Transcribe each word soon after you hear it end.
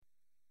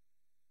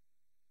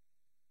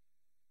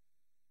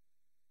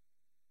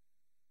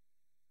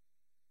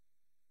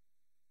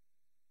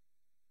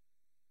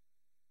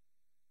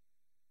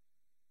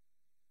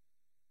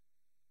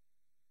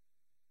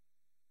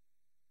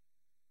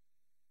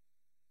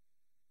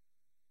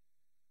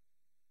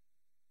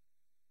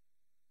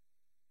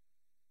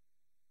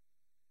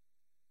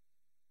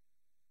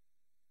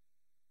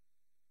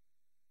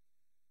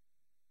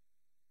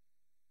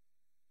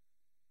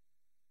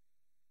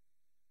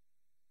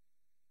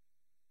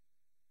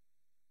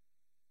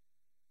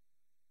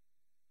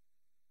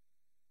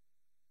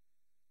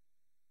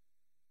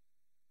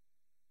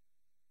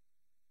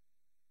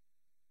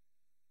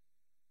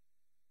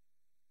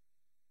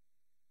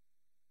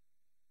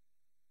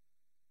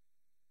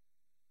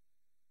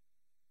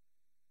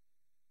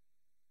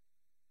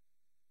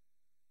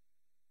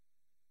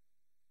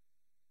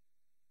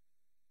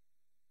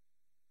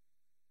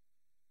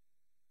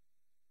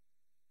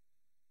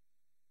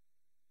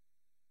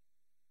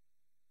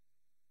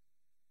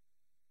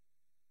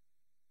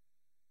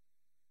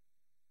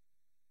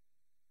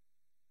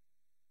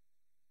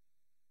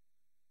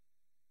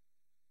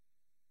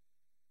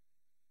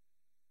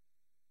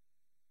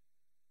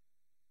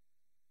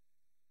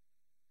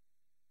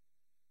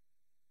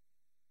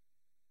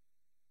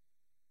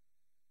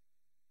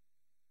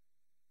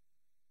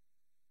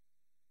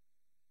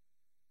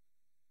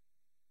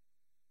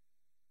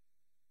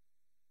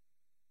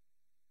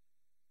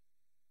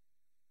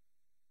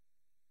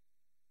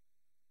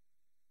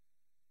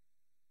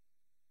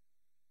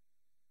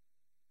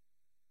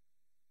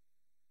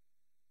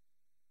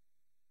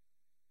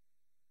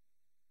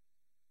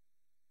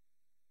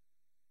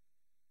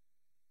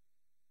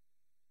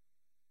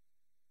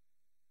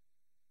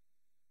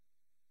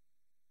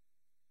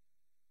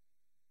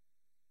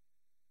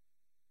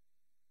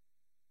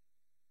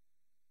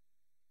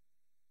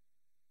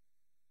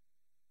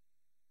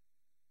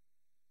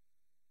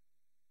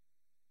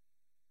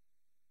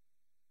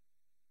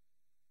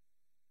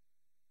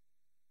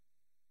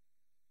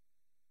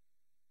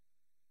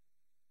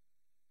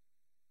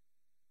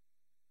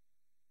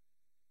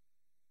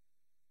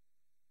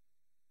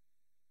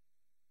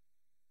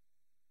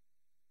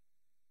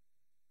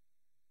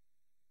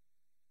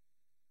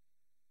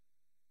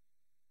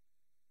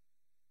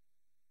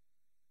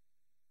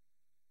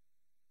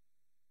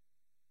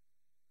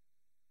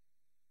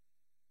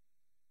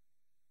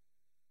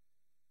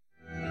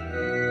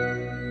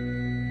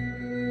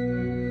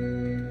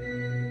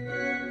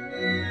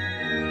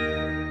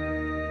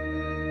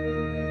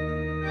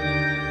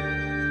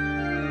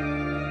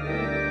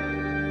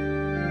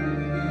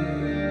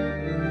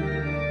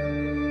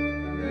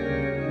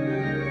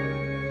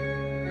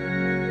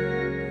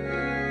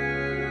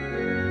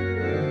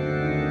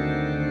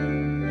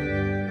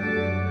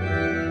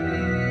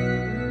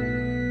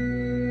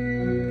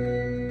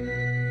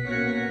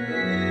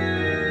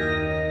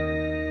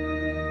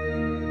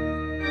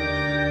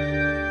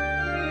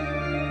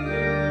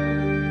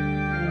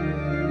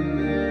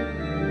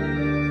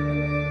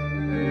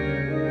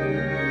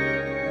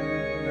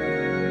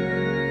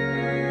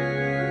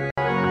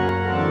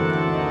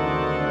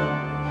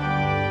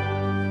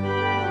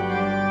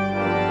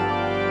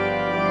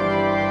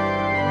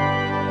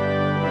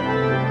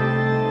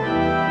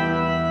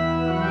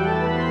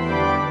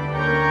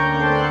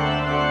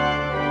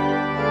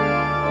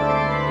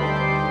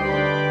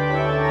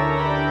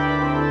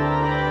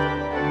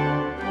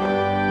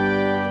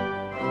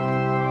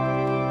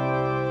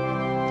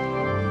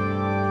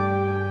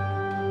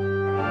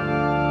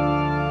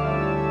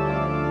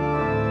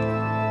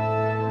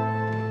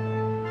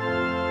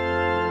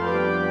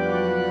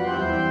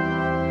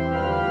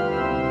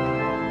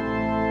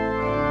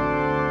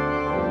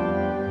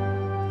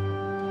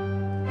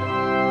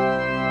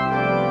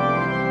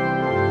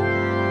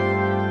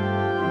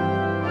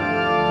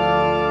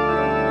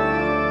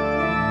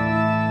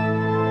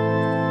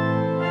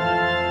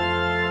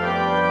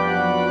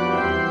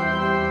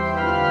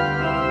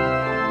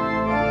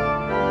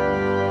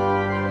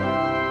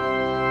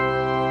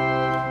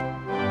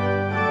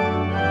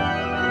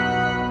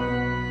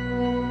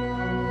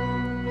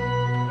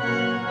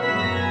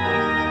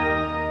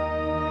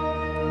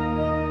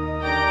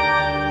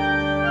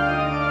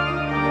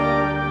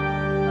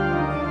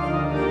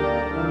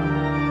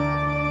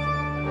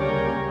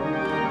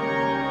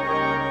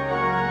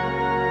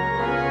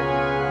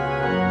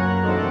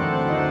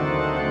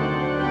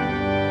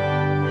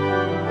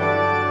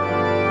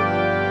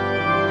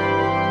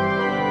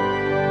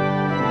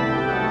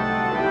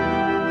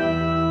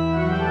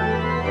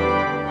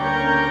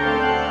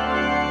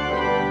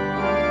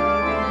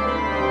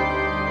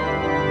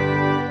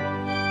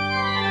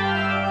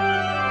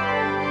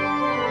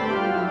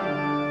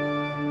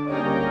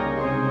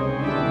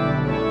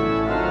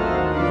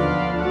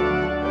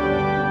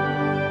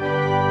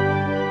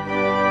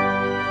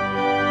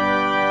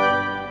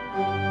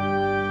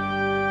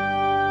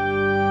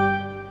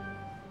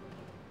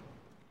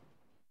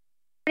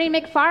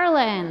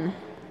McFarland.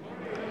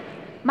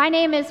 My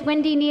name is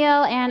Wendi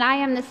Neal, and I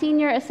am the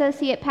Senior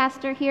Associate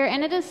Pastor here,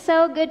 and it is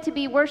so good to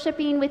be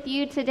worshiping with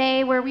you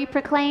today where we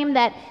proclaim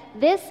that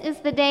this is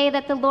the day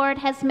that the Lord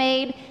has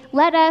made.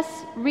 Let us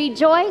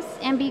rejoice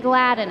and be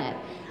glad in it.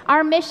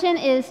 Our mission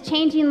is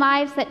changing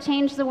lives that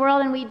change the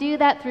world, and we do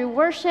that through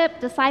worship,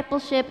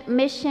 discipleship,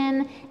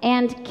 mission,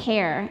 and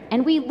care.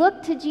 And we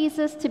look to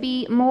Jesus to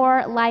be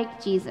more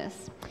like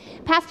Jesus.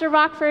 Pastor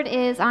Rockford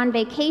is on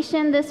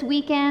vacation this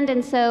weekend,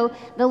 and so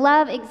the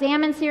Love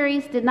Examine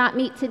series did not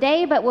meet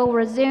today, but will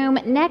resume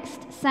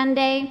next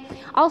Sunday.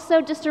 Also,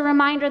 just a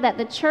reminder that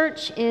the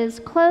church is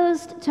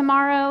closed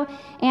tomorrow,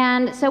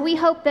 and so we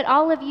hope that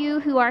all of you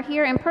who are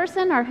here in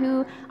person or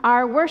who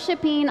are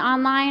worshiping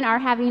online are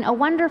having a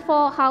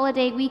wonderful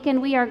holiday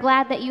weekend. We are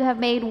glad that you have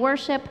made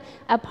worship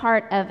a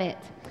part of it.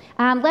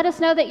 Let us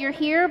know that you're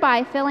here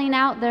by filling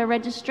out the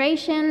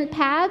registration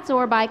pads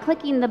or by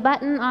clicking the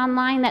button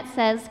online that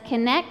says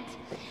Connect.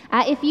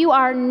 If you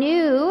are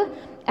new,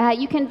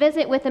 you can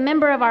visit with a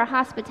member of our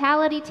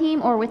hospitality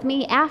team or with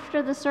me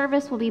after the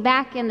service. We'll be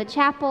back in the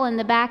chapel in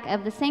the back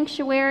of the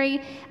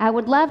sanctuary. I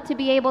would love to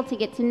be able to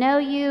get to know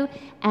you,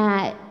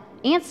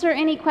 answer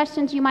any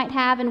questions you might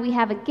have, and we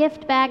have a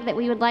gift bag that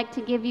we would like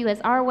to give you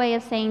as our way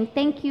of saying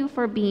thank you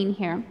for being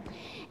here.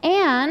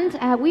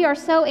 And we are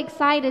so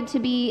excited to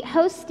be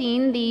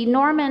hosting the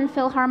Norman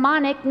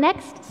Philharmonic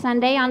next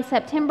Sunday on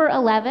September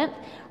 11th,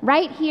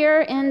 right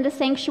here in the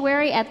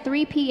sanctuary at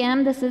 3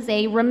 p.m. This is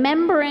a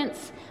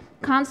remembrance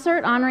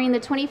concert honoring the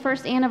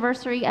 21st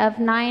anniversary of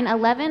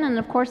 9/11, and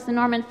of course the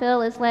Norman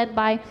Phil is led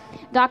by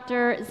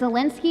Dr.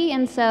 Zelensky,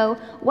 and so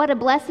what a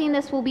blessing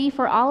this will be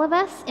for all of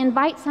us.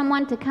 Invite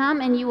someone to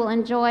come and you will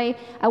enjoy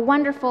a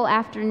wonderful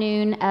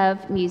afternoon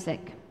of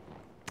music.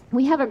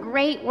 We have a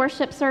great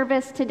worship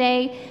service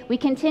today. We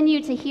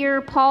continue to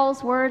hear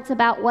Paul's words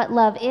about what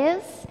love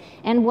is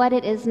and what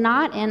it is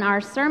not in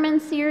our sermon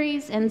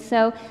series. And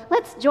so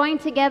let's join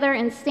together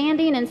in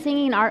standing and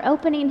singing our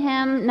opening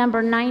hymn,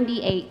 number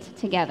 98,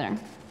 together. Amen.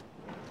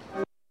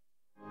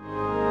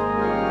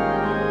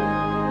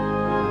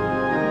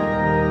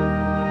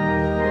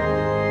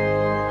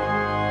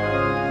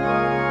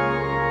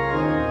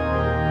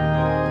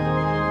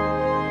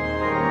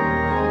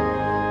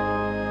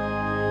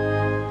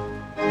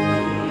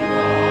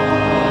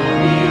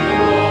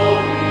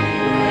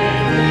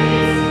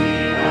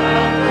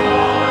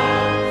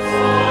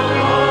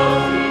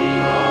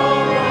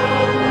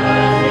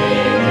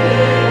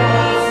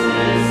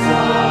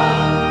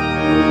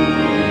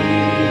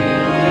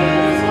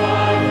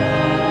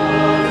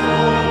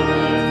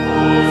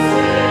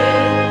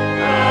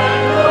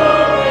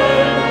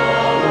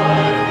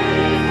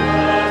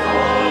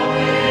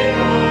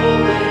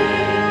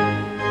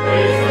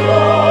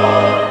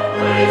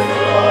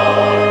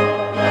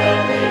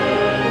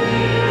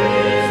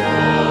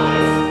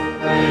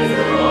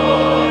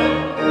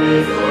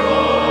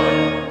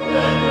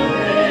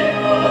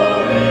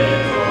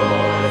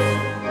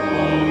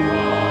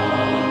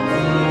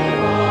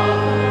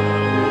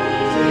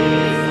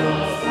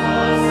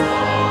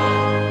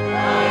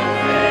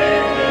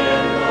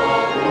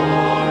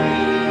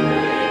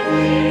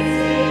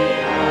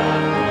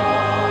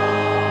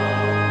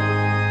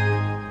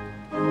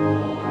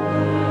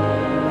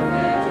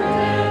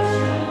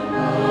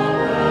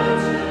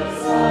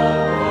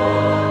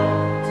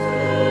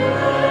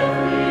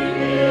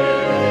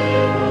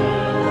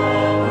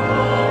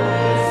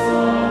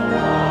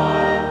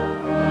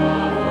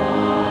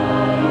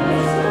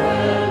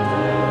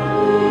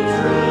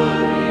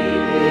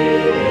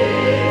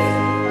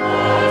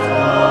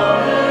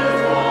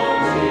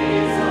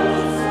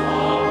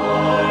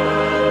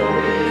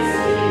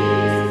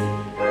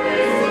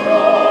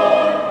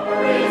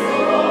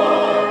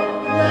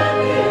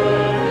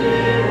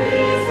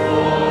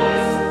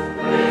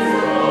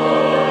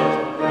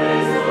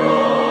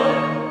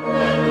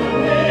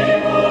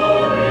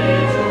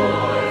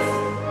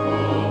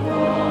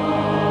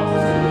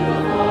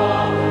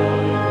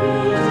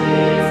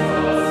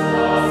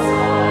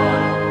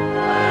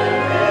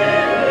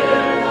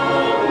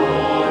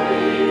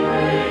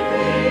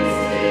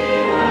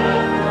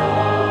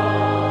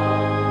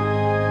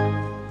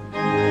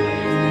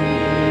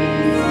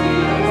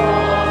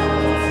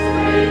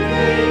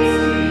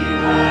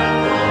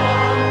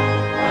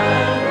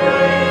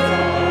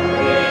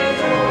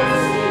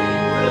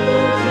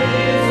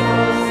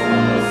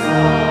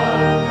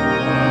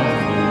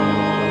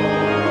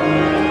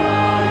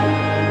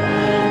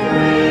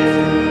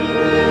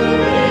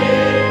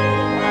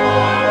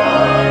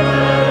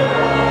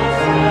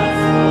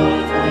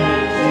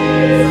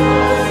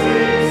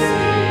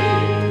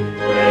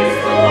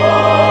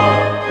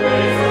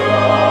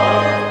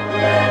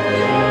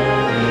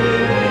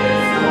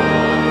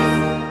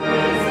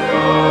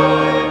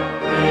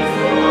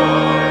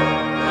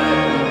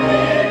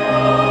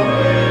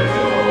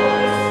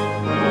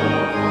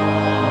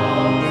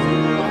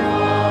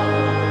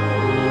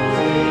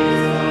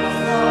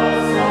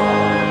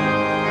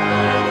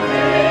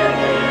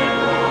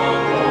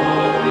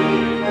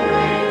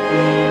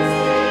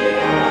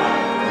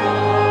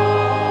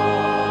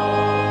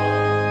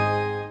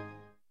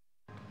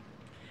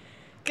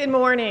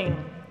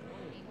 morning.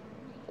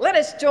 Let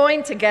us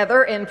join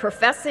together in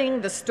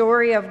professing the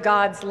story of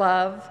God's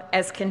love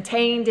as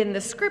contained in the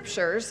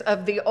scriptures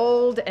of the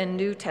Old and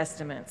New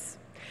Testaments.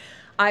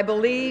 I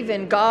believe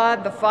in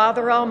God, the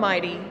Father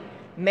Almighty,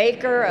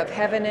 maker of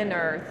heaven and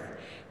earth,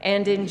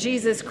 and in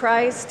Jesus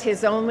Christ,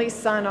 his only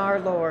Son, our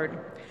Lord,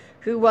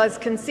 who was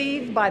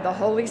conceived by the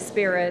Holy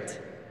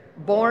Spirit,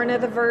 born of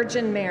the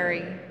Virgin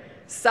Mary,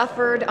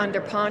 suffered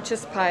under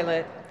Pontius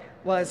Pilate,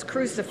 was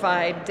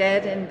crucified,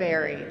 dead, and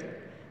buried.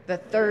 The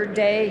third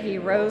day he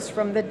rose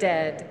from the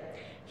dead.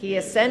 He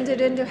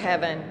ascended into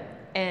heaven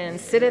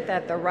and sitteth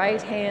at the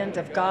right hand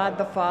of God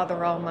the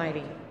Father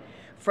Almighty.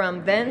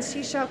 From thence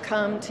he shall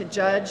come to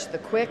judge the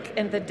quick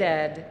and the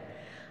dead.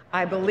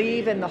 I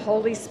believe in the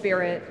Holy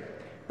Spirit,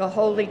 the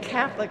Holy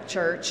Catholic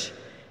Church,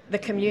 the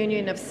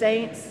communion of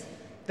saints,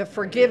 the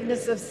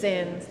forgiveness of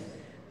sins,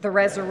 the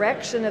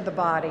resurrection of the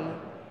body,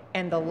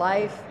 and the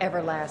life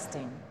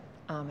everlasting.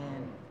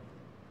 Amen.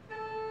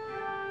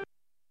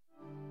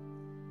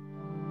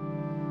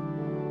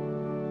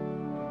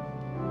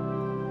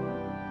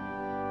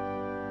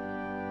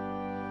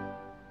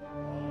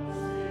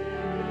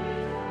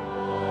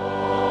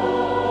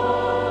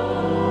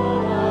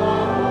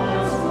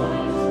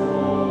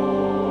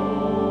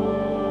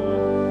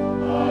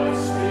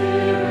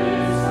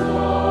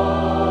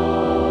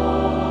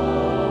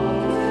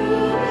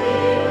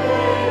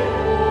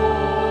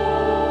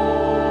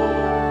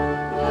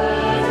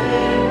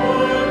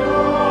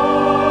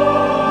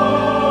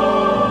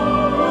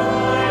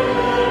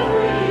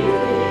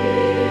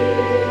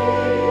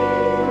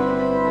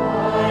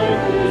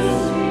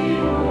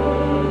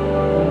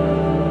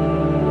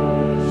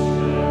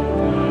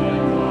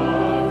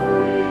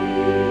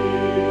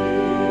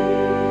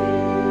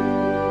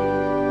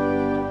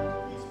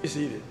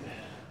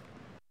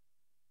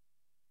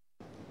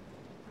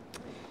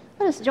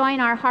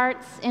 Join our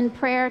hearts in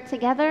prayer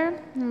together,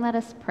 and let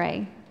us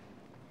pray.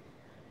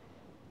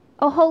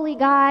 O holy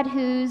God,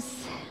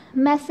 whose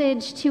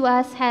message to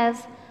us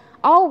has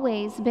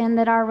always been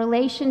that our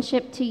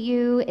relationship to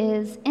you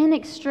is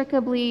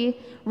inextricably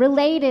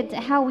related to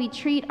how we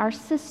treat our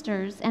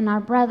sisters and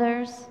our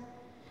brothers,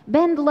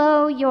 bend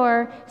low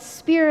your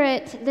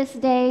Spirit this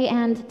day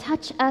and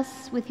touch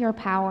us with your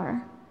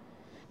power.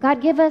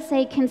 God, give us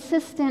a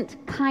consistent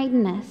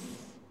kindness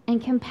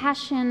and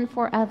compassion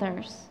for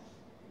others.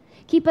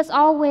 Keep us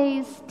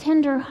always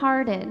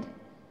tender-hearted,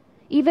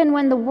 even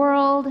when the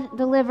world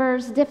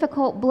delivers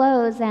difficult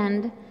blows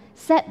and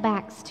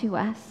setbacks to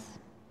us.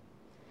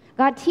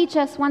 God, teach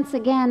us once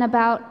again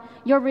about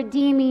your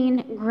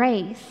redeeming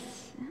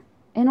grace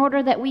in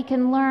order that we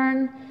can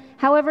learn,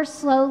 however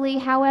slowly,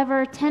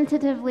 however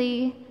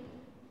tentatively,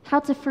 how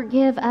to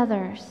forgive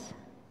others.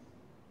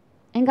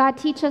 And God,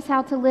 teach us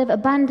how to live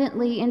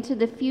abundantly into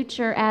the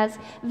future as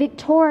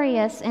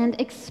victorious and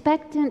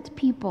expectant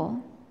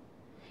people,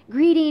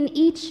 greeting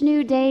each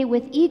new day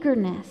with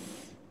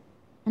eagerness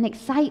and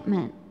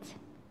excitement.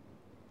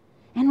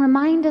 And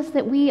remind us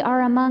that we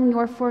are among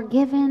your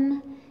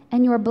forgiven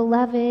and your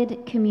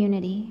beloved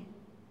community.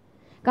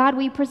 God,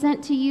 we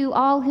present to you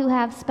all who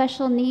have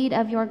special need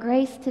of your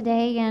grace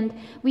today, and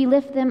we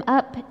lift them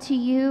up to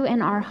you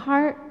in our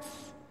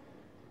hearts.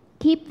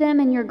 Keep them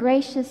in your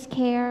gracious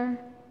care.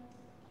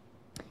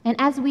 And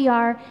as we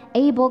are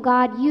able,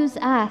 God, use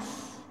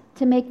us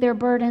to make their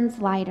burdens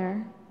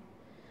lighter.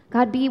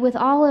 God, be with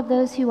all of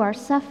those who are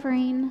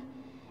suffering,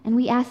 and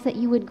we ask that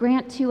you would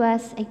grant to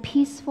us a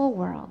peaceful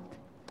world.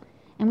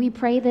 And we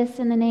pray this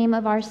in the name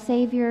of our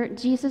Savior,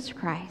 Jesus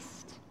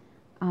Christ.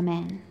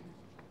 Amen.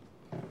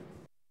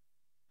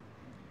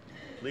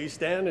 Please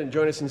stand and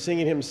join us in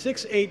singing hymn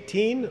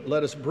 618,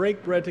 Let Us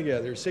Break Bread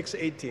Together,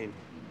 618.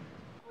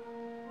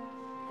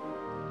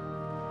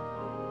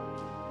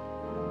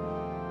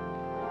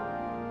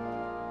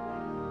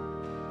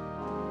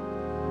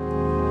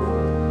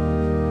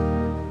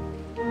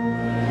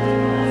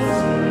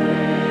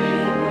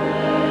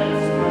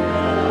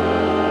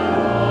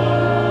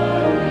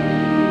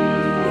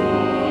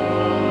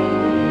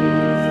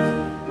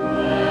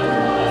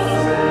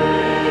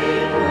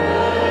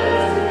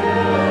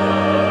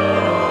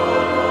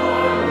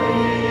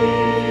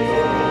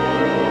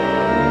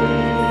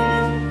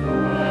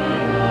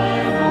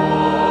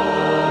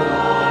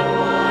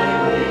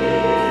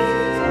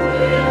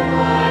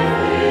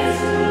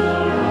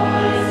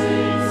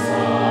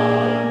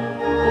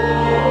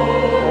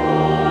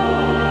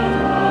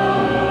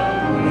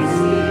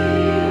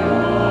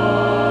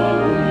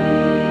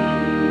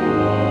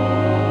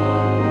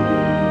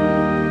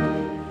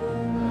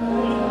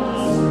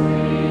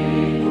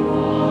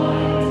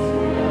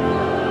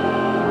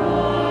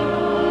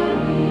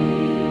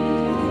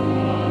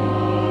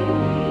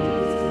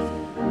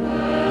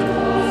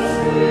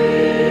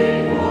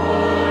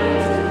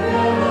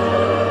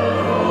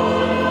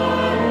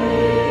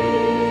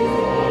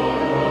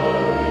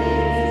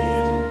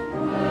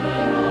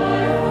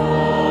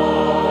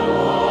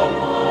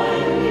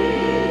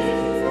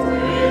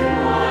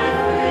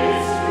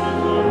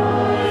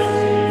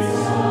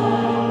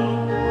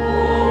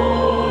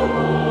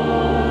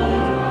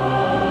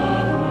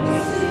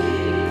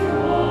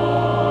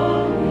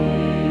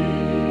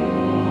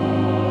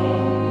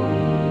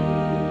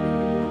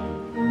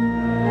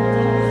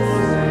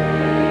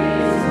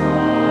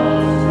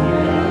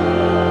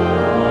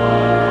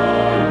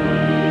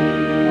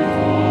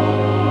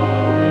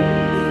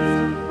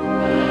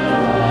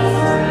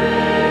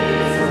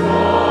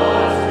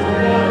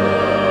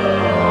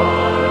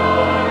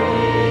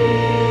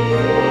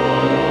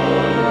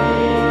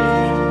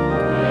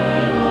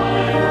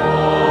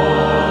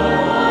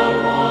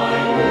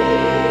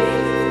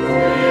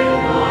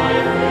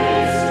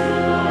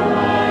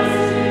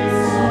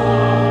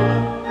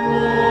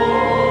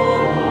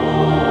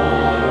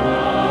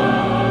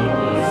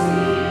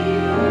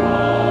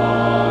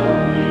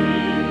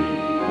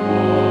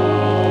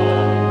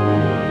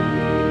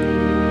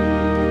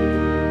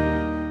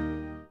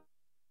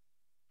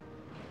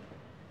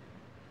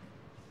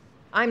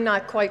 I'm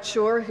not quite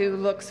sure who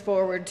looks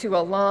forward to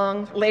a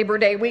long Labor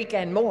Day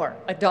weekend more,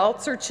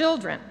 adults or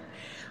children.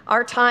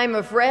 Our time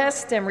of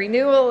rest and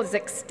renewal is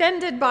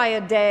extended by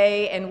a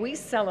day, and we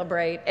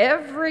celebrate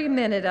every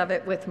minute of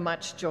it with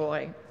much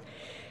joy.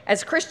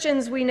 As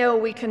Christians, we know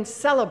we can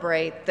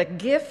celebrate the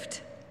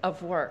gift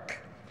of work.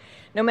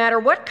 No matter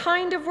what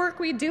kind of work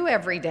we do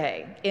every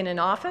day, in an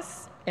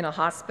office, in a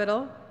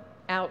hospital,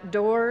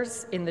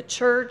 outdoors, in the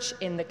church,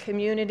 in the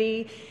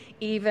community,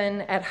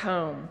 even at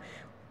home.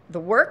 The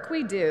work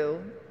we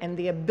do and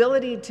the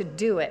ability to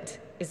do it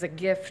is a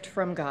gift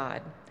from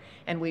God.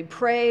 And we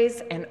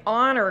praise and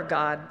honor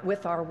God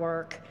with our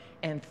work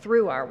and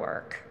through our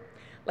work.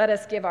 Let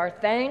us give our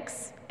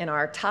thanks and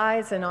our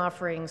tithes and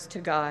offerings to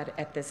God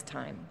at this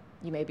time.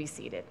 You may be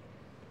seated.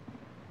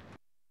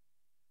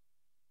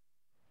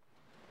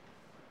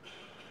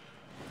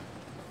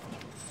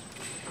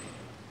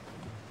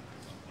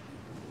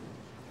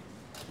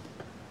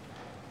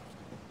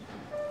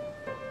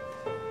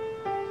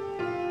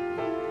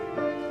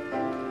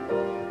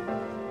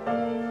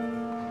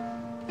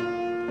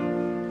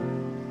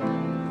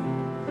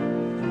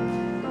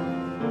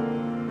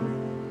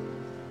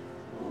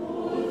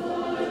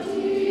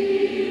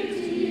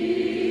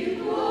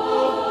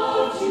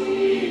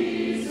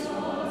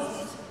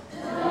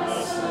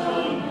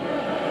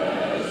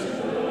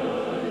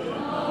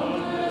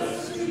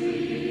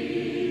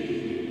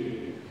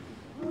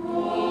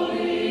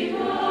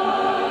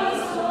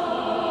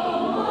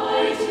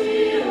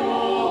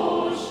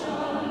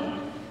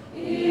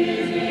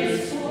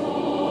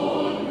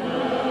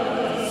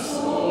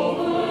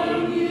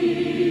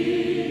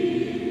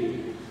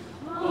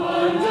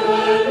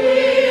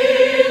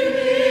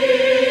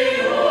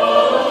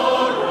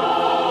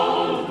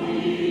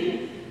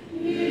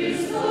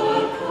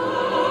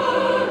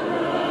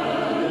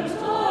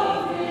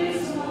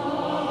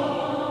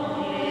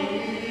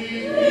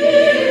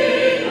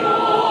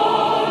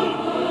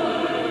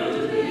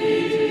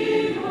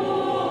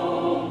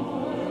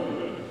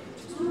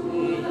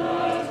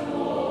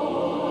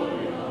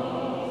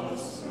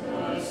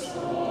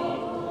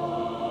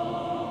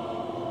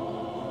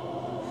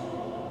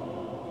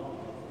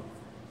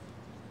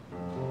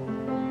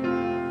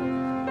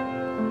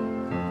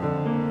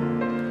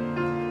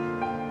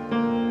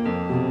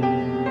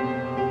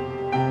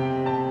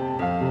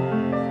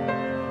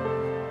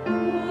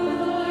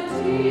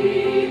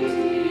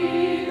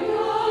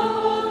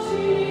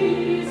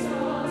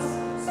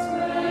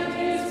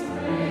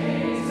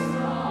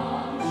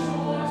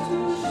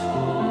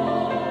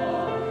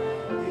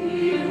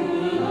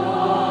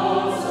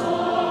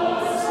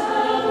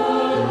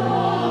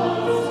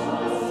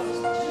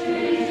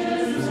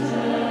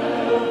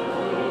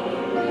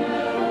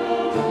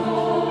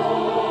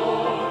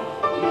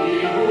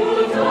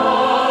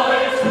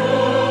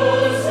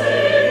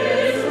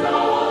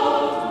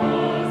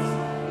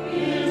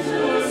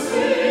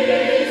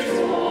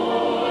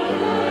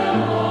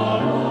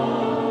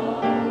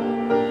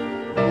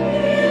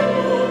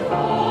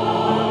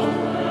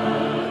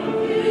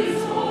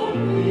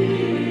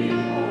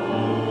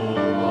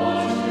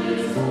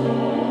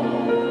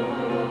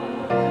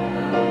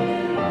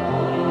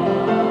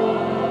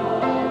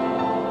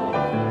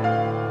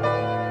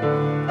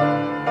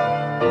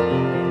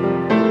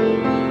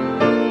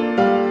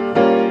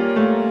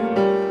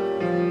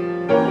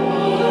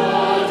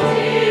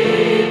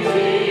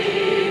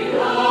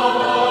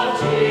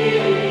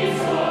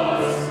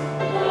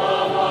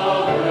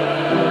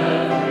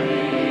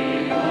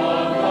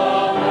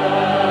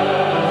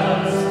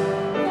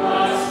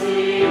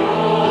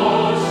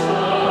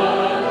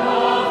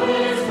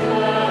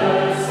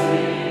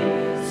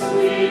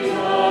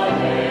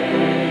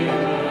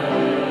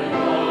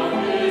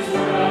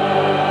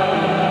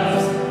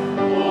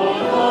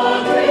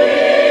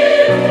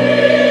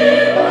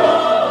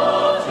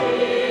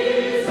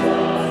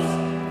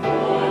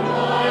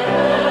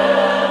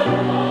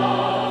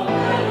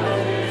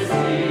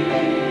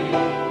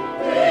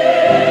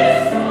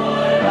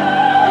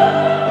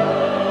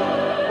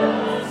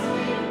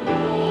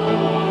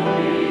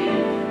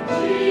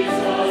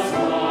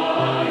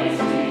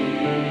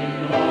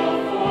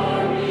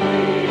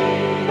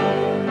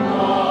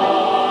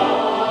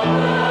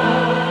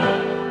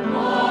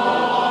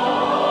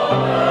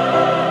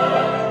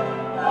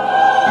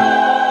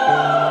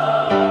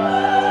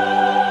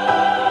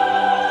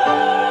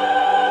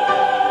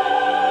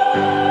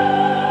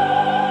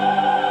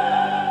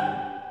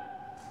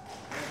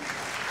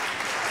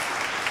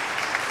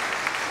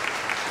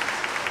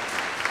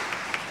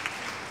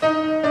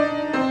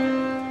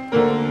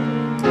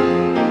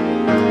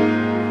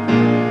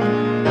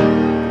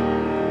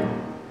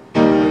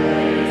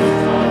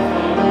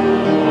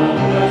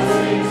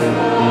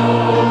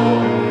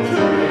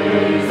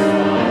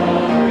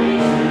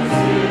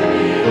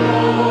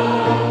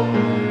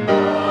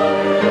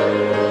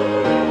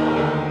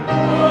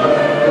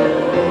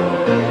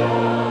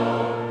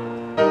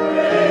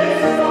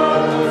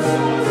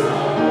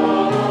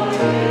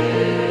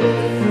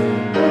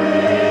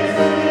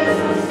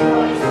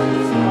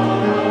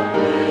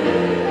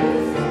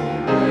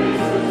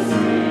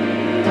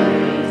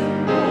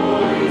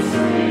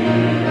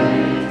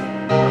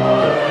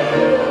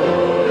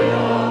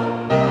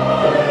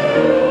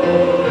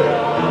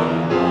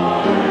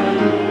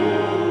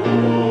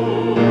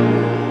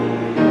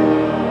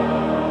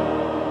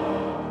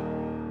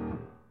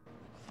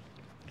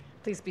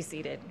 Please be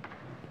seated.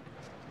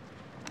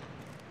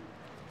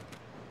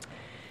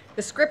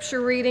 The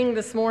scripture reading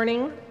this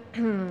morning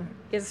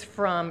is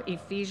from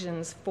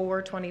Ephesians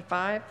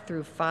 4:25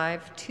 through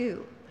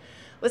 5:2.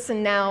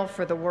 Listen now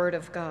for the word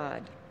of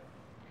God.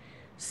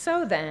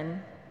 So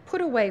then,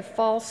 put away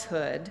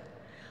falsehood.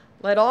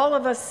 Let all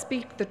of us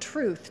speak the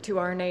truth to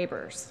our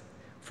neighbors,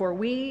 for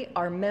we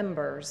are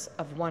members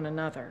of one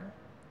another.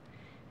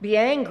 Be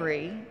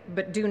angry,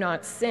 but do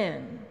not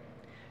sin.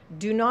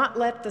 Do not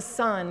let the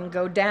sun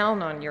go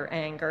down on your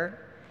anger,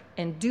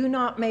 and do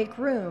not make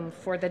room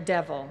for the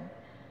devil.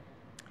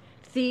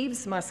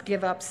 Thieves must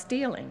give up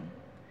stealing.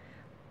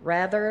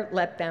 Rather,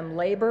 let them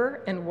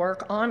labor and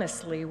work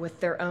honestly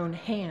with their own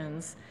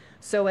hands,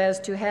 so as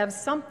to have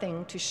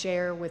something to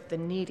share with the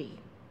needy.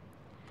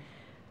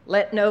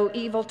 Let no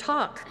evil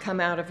talk come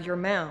out of your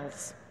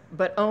mouths,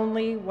 but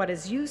only what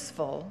is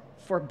useful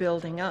for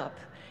building up,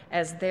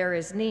 as there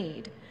is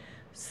need,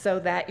 so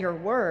that your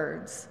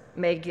words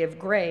may give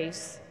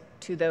grace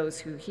to those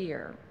who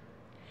hear.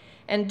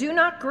 And do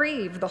not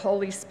grieve the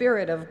Holy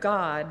Spirit of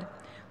God,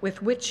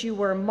 with which you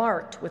were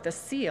marked with a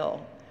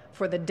seal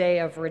for the day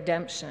of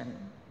redemption.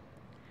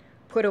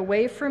 Put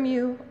away from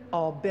you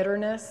all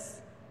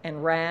bitterness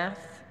and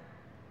wrath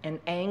and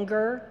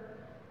anger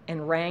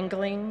and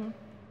wrangling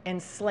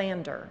and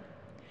slander,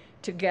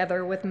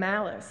 together with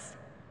malice,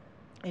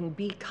 and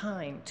be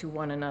kind to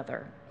one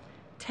another,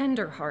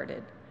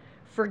 tender-hearted,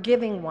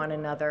 forgiving one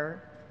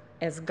another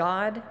as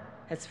God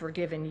has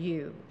forgiven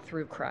you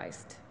through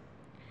Christ.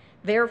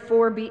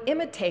 Therefore, be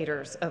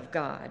imitators of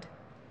God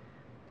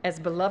as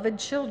beloved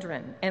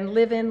children, and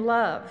live in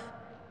love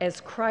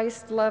as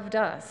Christ loved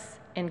us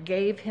and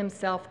gave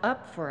himself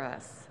up for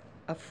us,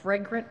 a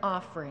fragrant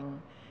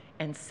offering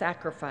and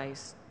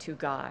sacrifice to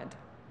God.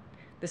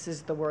 This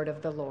is the word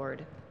of the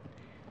Lord.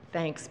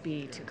 Thanks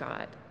be to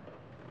God.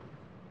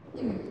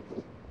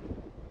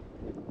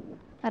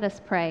 Let us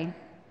pray.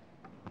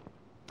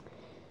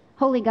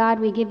 Holy God,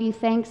 we give you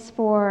thanks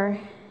for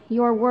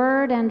your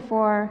word and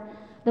for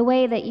the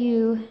way that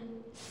you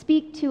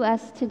speak to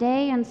us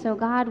today. And so,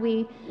 God,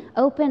 we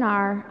open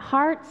our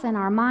hearts and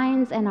our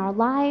minds and our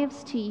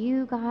lives to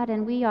you, God,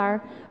 and we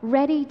are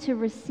ready to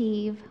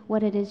receive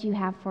what it is you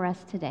have for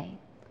us today.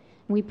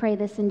 And we pray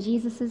this in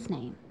Jesus'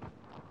 name.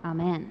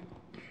 Amen.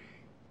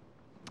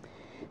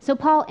 So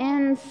Paul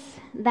ends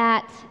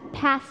that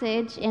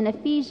passage in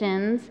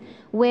Ephesians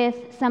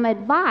with some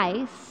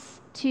advice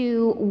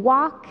to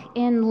walk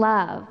in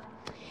love.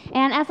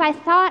 And as I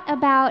thought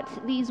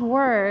about these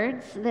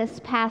words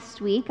this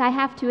past week, I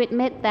have to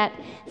admit that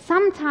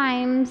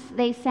sometimes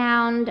they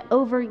sound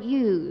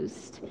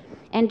overused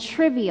and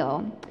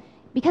trivial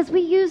because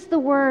we use the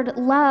word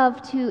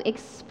love to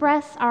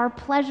express our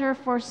pleasure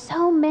for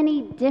so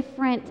many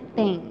different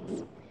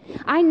things.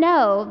 I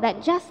know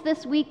that just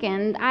this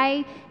weekend,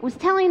 I was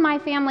telling my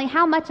family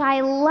how much I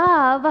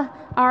love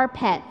our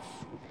pets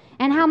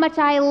and how much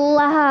I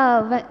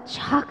love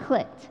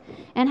chocolate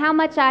and how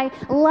much I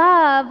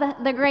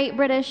love the Great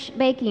British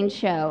Baking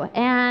Show,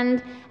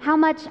 and how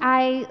much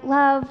I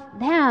love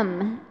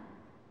them,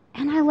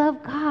 and I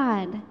love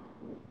God.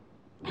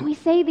 And we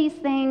say these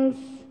things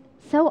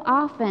so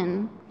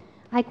often,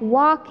 like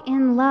walk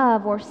in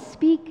love or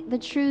speak the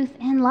truth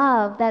in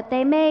love, that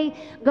they may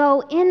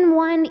go in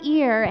one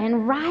ear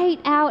and right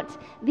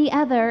out the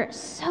other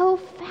so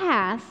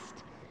fast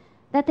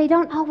that they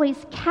don't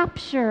always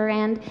capture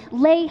and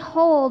lay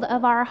hold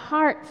of our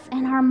hearts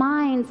and our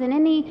minds in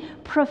any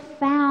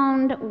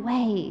profound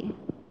way.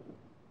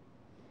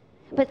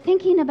 But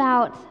thinking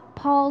about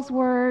Paul's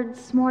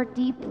words more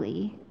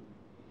deeply,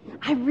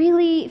 I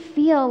really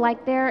feel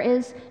like there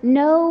is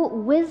no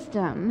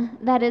wisdom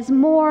that is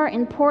more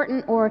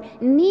important or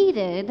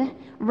needed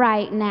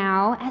right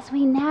now as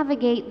we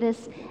navigate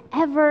this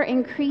ever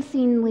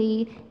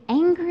increasingly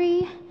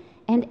angry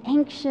and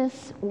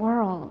anxious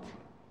world.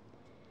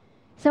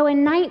 So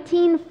in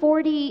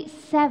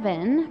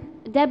 1947,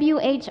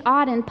 W.H.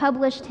 Auden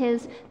published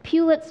his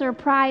Pulitzer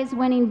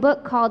Prize-winning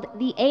book called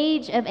The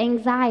Age of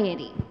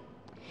Anxiety.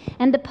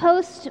 And the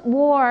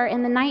post-war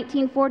in the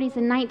 1940s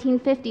and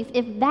 1950s,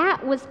 if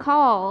that was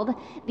called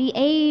the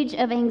age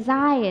of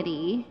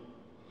anxiety,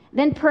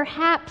 then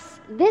perhaps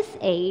this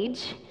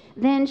age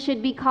then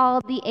should be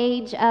called the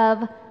age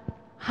of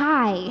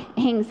high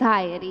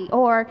anxiety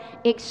or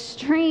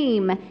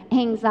extreme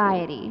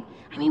anxiety.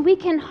 I mean, we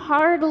can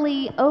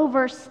hardly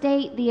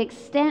overstate the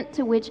extent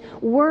to which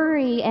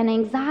worry and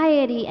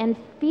anxiety and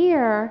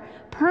fear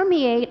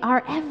permeate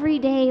our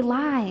everyday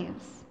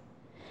lives.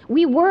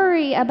 We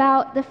worry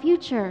about the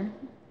future,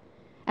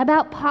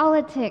 about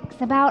politics,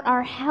 about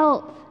our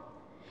health.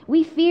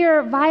 We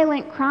fear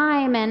violent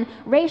crime and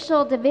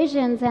racial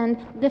divisions and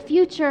the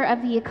future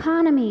of the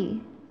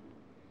economy.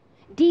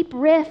 Deep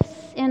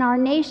rifts in our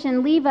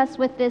nation leave us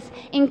with this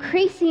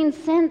increasing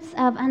sense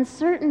of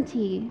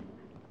uncertainty.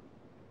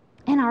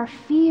 And our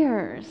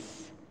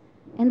fears,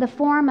 in the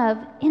form of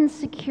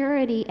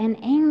insecurity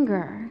and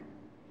anger,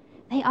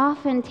 they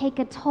often take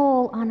a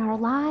toll on our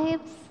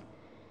lives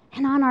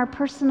and on our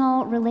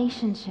personal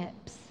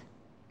relationships.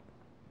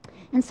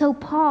 And so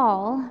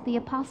Paul, the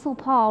Apostle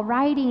Paul,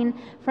 writing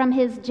from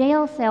his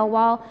jail cell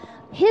while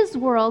his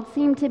world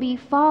seemed to be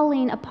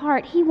falling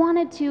apart, he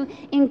wanted to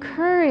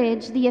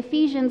encourage the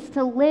Ephesians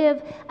to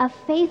live a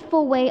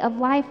faithful way of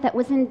life that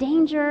was in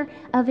danger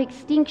of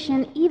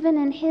extinction even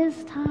in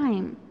his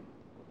time.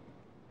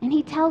 And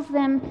he tells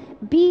them,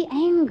 be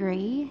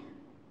angry,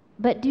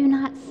 but do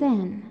not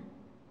sin.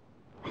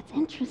 That's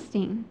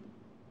interesting.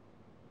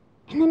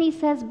 And then he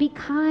says, be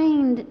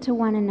kind to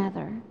one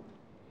another,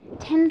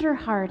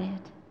 tender-hearted,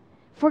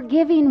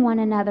 forgiving one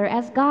another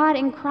as God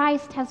in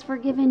Christ has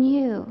forgiven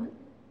you.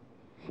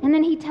 And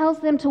then he tells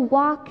them to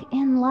walk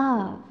in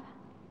love.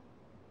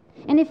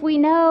 And if we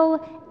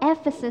know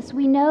Ephesus,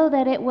 we know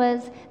that it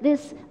was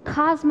this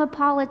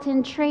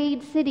cosmopolitan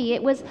trade city.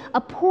 It was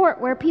a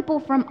port where people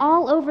from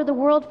all over the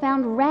world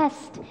found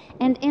rest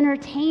and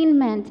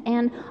entertainment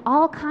and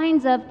all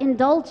kinds of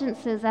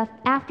indulgences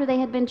after they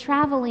had been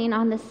traveling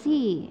on the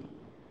sea.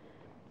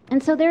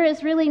 And so there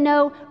is really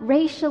no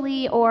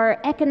racially or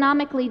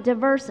economically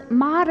diverse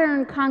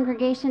modern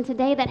congregation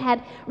today that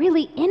had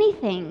really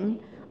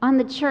anything on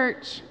the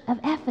church of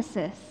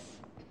Ephesus.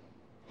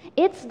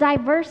 Its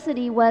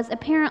diversity was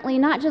apparently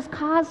not just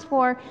cause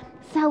for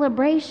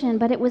celebration,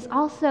 but it was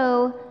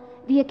also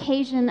the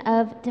occasion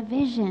of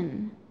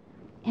division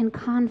and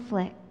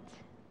conflict.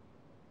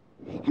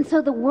 And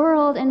so the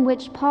world in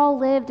which Paul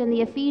lived and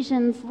the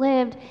Ephesians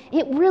lived,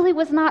 it really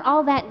was not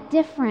all that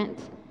different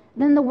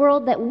than the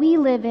world that we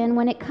live in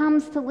when it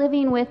comes to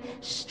living with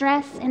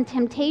stress and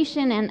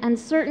temptation and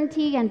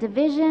uncertainty and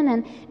division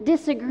and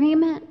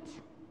disagreement.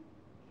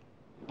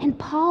 And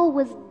Paul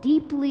was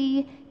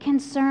deeply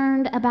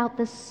concerned about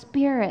the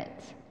spirit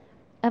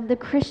of the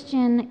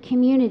Christian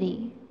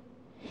community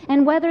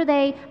and whether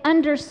they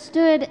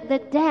understood the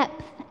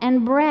depth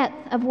and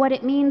breadth of what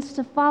it means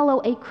to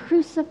follow a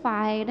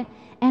crucified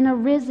and a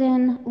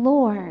risen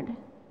Lord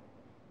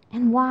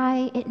and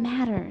why it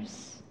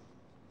matters.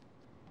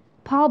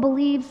 Paul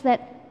believes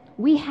that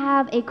we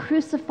have a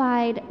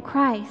crucified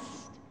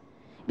Christ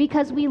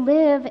because we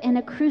live in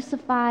a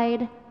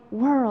crucified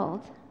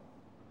world.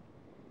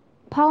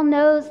 Paul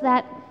knows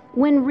that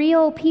when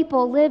real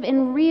people live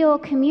in real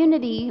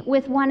community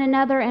with one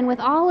another and with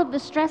all of the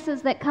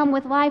stresses that come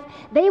with life,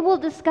 they will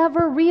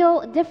discover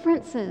real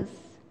differences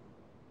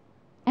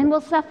and will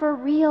suffer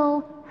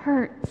real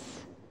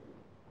hurts.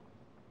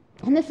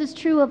 And this is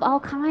true of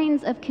all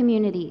kinds of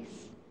communities,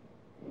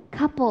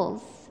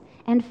 couples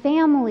and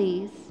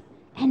families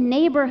and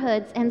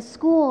neighborhoods and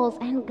schools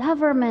and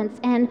governments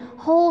and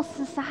whole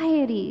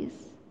societies.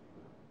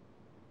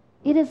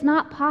 It is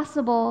not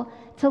possible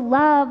to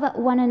love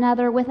one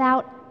another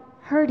without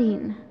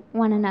hurting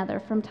one another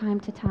from time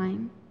to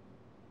time.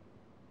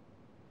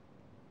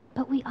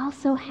 But we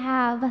also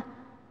have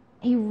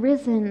a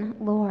risen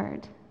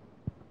Lord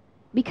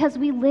because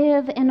we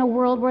live in a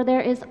world where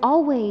there is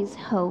always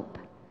hope.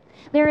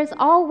 There is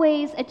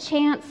always a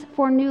chance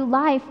for new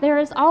life. There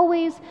is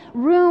always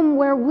room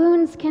where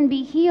wounds can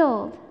be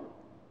healed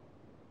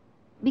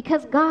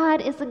because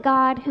God is a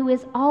God who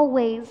is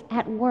always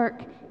at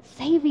work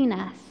saving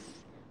us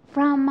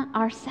from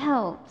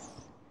ourselves.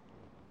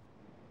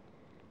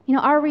 You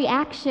know, our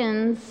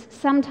reactions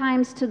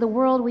sometimes to the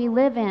world we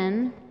live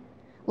in,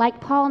 like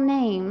Paul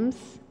names,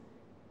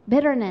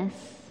 bitterness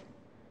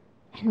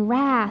and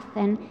wrath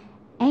and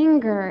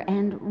anger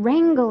and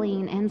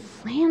wrangling and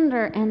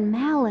slander and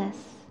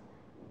malice.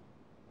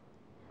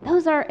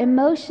 Those are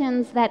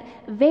emotions that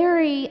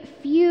very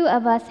few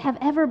of us have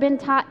ever been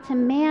taught to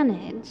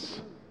manage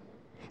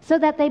so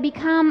that they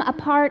become a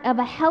part of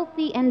a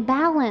healthy and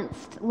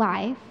balanced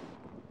life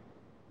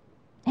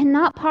and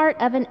not part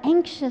of an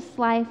anxious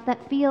life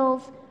that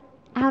feels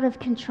out of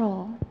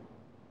control.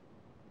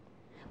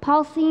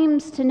 Paul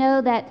seems to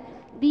know that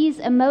these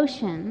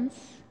emotions,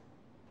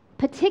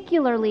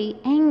 particularly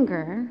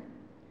anger,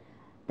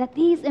 that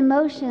these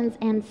emotions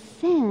and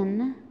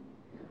sin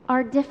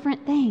are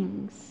different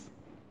things.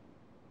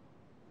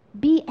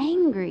 Be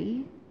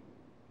angry,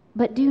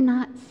 but do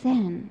not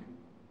sin.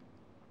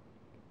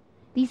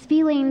 These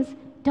feelings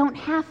don't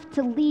have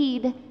to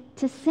lead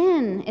to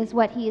sin, is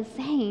what he is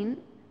saying.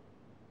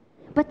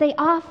 But they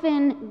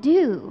often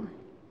do,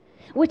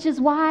 which is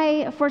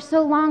why for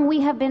so long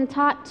we have been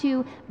taught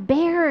to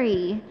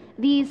bury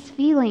these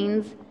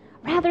feelings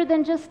rather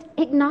than just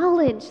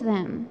acknowledge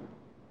them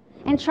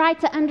and try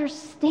to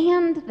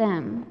understand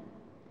them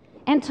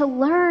and to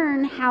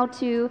learn how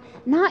to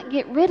not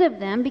get rid of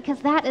them, because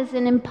that is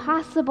an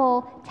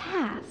impossible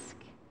task,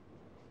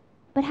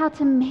 but how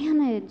to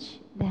manage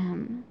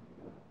them.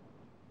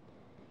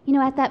 You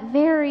know, at that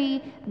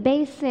very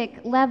basic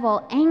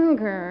level,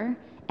 anger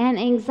and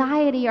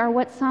anxiety are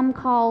what some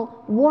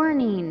call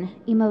warning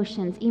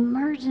emotions,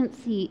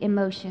 emergency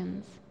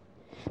emotions.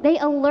 They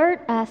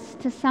alert us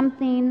to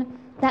something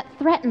that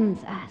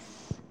threatens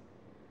us,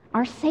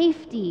 our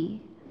safety,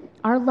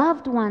 our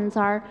loved ones,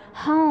 our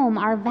home,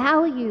 our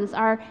values,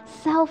 our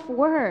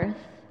self-worth.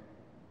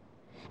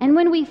 And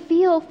when we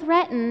feel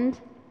threatened,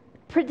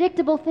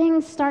 predictable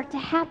things start to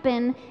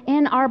happen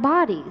in our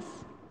bodies.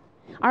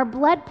 our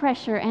blood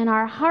pressure and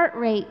our heart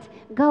rate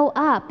go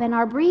up, and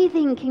our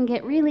breathing can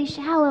get really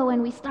shallow,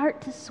 and we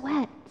start to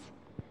sweat.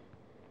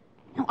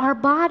 Our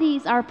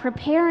bodies are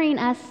preparing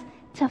us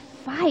to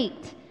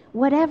fight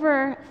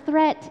whatever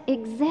threat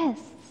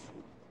exists,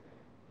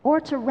 or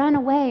to run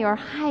away or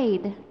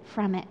hide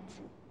from it.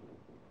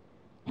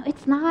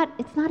 It's not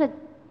a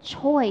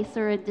choice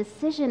or a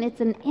decision,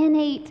 it's an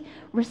innate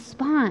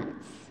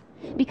response.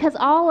 Because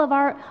all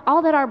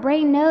that our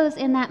brain knows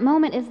in that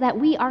moment is that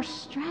we are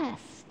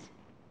stressed.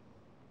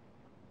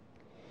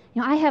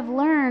 I have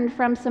learned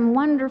from some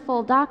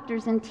wonderful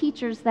doctors and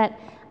teachers that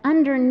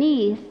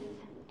underneath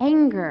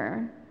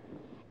anger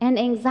and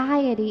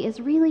anxiety is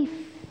really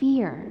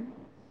fear.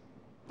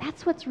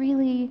 That's what's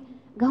really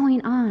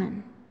going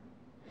on.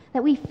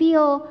 That we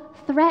feel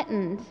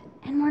threatened,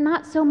 and we're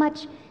not so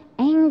much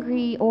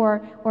angry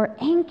or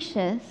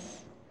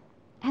anxious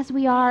as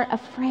we are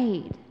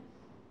afraid.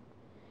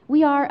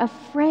 We are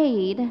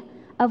afraid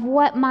of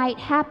what might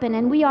happen,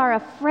 and we are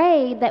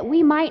afraid that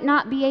we might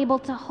not be able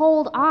to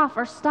hold off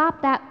or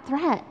stop that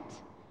threat.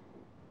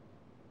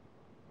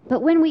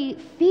 But when we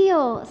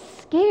feel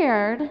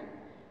scared,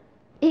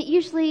 it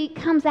usually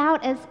comes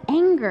out as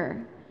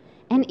anger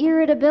and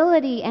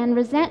irritability and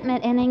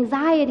resentment and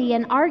anxiety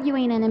and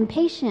arguing and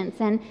impatience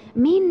and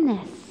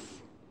meanness.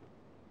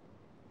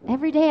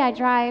 Every day I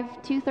drive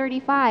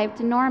 235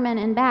 to Norman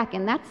and back,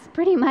 and that's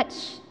pretty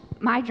much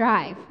my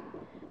drive.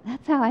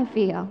 That's how I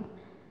feel.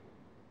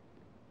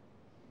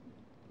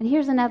 And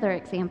here's another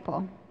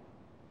example.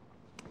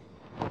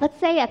 Let's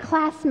say a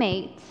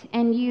classmate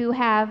and you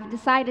have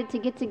decided to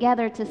get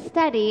together to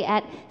study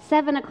at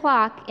 7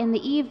 o'clock in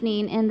the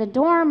evening in the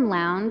dorm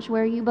lounge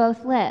where you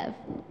both live.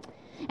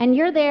 And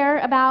you're there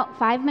about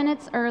 5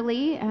 minutes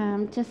early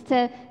just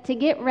to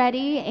get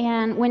ready,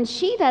 and when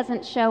she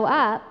doesn't show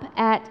up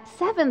at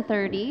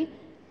 7:30,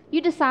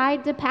 you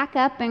decide to pack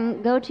up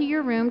and go to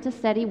your room to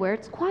study where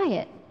it's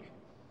quiet.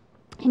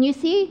 And you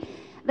see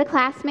the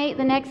classmate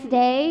the next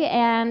day,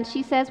 and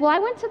she says, "Well, I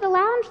went to the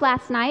lounge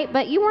last night,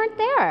 but you weren't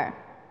there."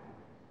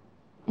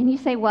 And you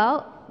say,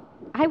 "Well,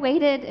 I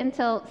waited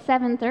until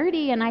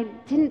 7:30 and I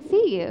didn't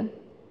see you."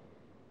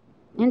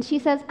 And she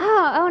says,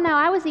 oh no,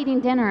 I was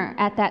eating dinner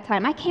at that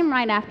time. I came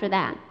right after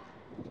that.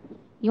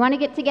 You want to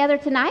get together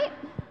tonight?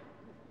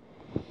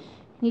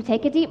 You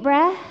take a deep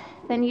breath,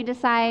 then you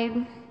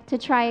decide to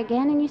try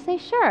again, and you say,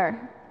 "Sure.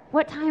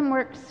 What time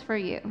works for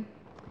you?"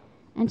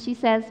 And she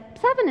says,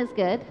 7 is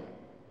good.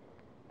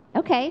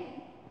 "Okay,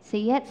 see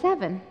you at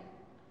 7.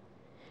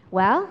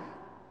 Well,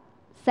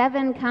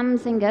 7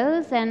 comes and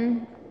goes,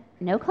 and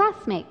no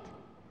classmate.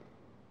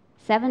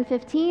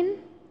 7:15,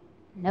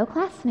 no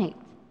classmate.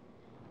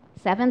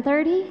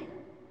 7:30,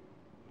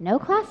 no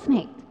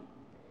classmate.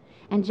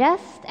 And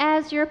just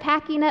as you're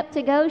packing up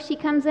to go, she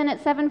comes in at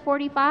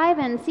 7:45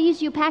 and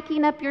sees you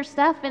packing up your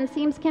stuff and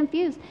seems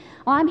confused.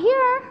 "Well, I'm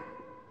here.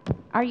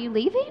 Are you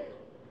leaving?"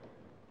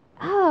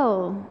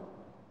 "Oh,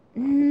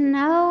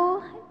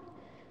 no."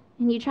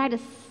 And you try to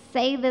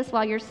say this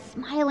while you're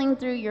smiling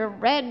through your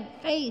red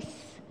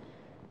face.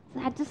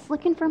 "I'm just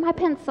looking for my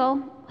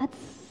pencil.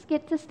 Let's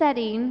get to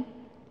studying."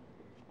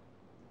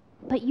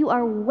 But you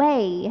are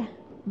way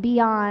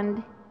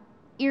beyond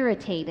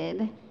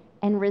irritated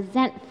and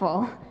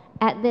resentful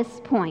at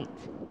this point.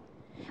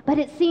 But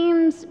it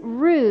seems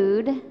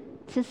rude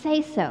to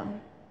say so.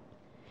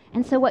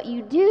 And so what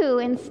you do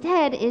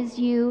instead is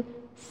you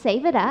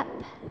save it up,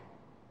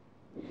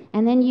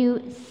 and then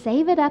you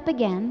save it up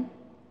again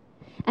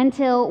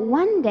until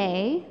one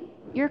day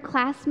your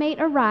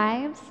classmate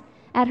arrives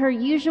at her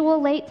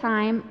usual late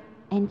time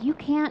and you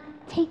can't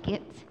take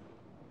it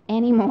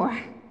anymore.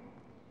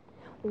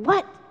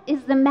 What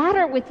is the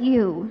matter with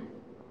you?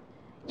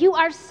 You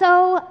are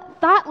so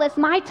thoughtless.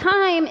 My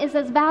time is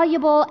as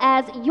valuable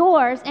as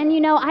yours,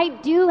 and I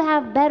do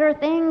have better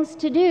things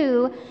to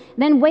do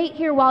than wait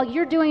here while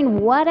you're doing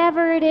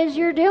whatever it is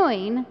you're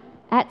doing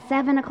at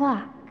 7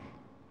 o'clock.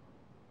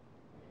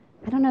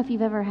 I don't know if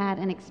you've ever had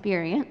an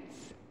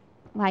experience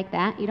like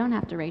that. You don't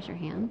have to raise your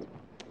hand.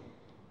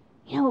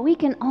 We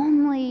can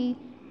only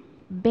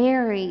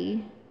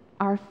bury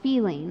our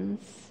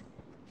feelings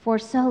for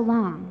so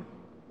long,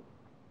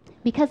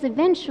 because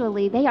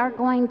eventually they are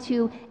going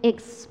to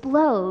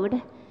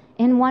explode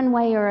in one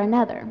way or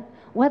another,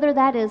 whether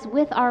that is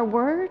with our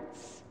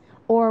words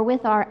or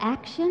with our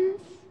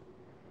actions,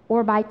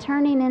 or by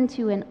turning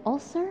into an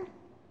ulcer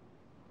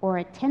or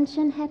a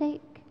tension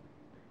headache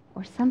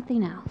or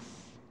something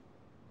else.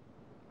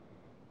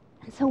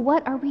 And so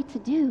what are we to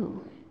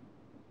do?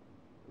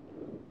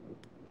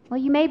 Well,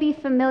 you may be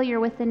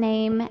familiar with the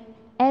name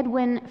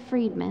Edwin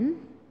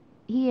Friedman.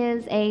 He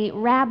is a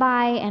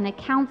rabbi and a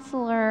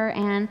counselor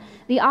and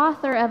the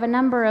author of a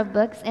number of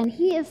books, and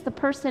he is the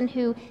person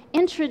who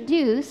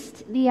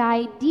introduced the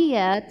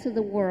idea to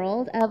the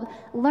world of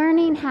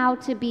learning how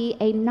to be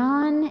a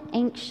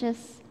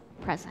non-anxious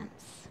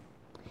presence.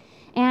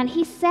 And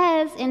he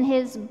says in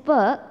his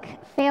book,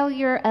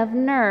 Failure of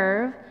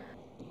Nerve,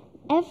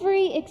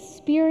 every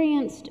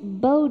experienced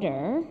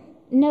boater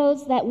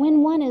knows that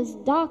when one is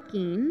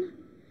docking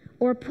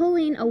or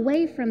pulling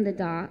away from the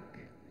dock,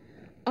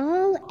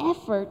 all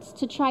efforts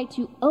to try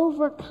to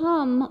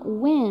overcome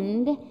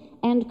wind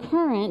and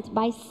current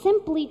by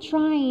simply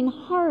trying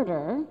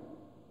harder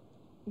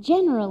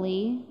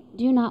generally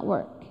do not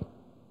work.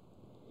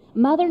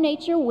 Mother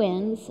Nature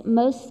wins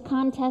most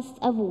contests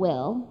of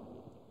will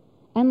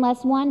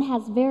unless one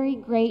has very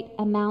great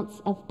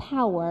amounts of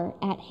power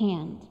at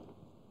hand.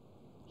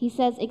 He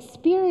says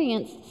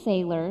experienced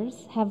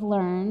sailors have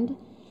learned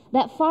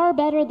that far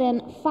better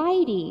than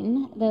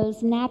fighting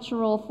those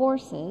natural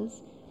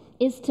forces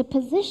is to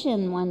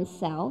position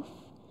oneself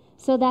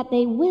so that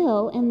they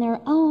will, in their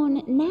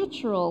own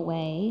natural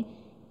way,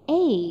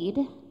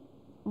 aid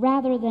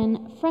rather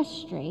than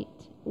frustrate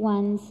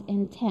one's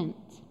intent.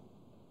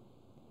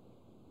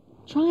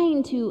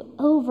 Trying to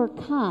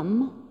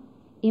overcome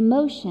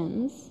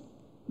emotions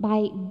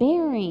by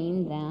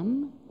burying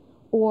them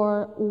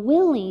or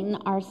willing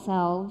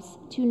ourselves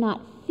to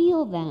not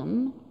feel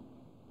them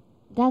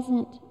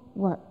doesn't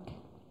work.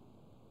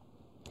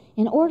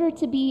 In order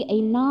to be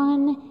a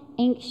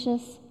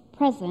non-anxious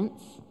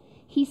presence,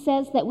 he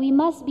says that we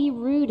must be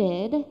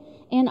rooted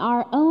in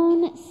our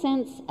own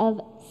sense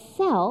of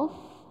self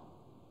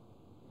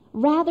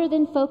rather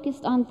than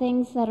focused on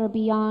things that are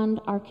beyond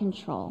our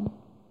control.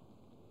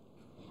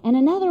 And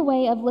another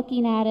way of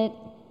looking at it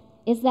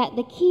is that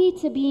the key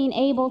to being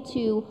able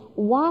to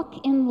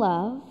walk in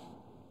love,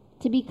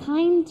 to be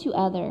kind to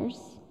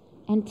others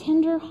and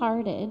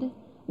tender-hearted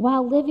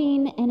while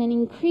living in an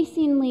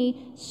increasingly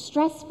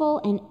stressful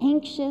and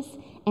anxious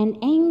and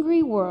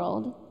angry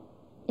world,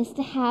 is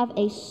to have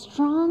a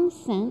strong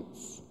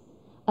sense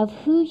of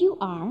who you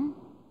are,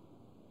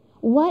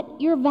 what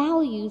your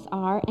values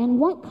are, and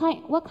what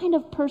kind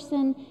of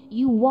person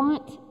you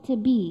want to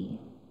be,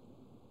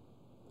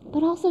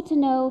 but also to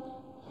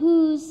know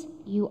whose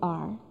you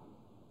are,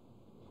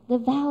 the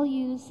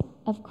values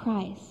of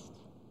Christ,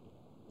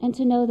 and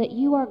to know that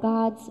you are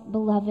God's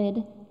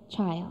beloved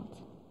child.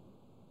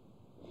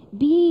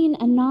 Being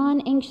a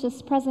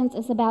non-anxious presence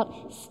is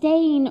about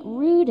staying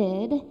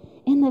rooted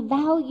in the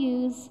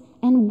values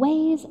and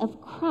ways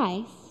of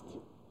Christ,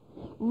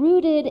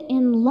 rooted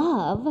in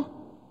love,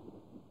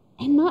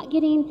 and not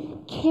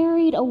getting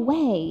carried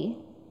away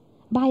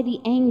by the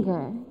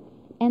anger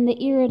and the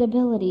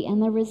irritability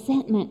and the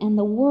resentment and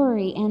the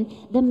worry and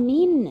the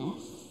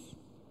meanness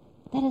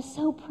that is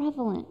so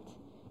prevalent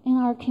in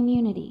our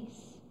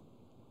communities.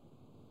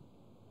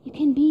 You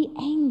can be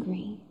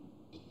angry,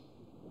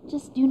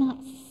 just do not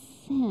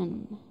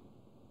sin.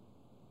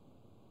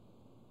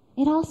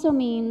 It also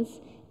means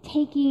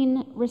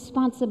taking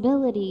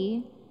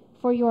responsibility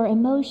for your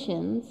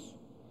emotions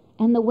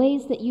and the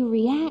ways that you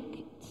react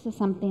to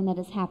something that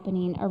is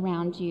happening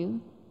around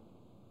you,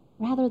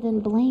 rather than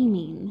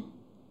blaming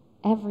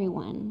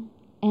everyone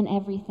and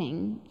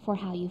everything for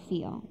how you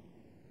feel.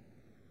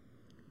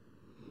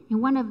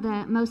 And one of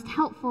the most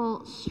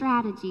helpful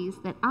strategies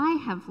that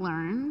I have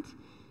learned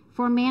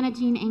for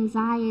managing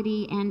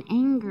anxiety and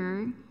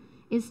anger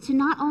is to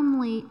not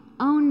only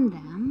own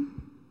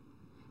them,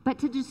 but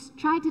to just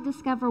try to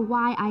discover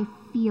why I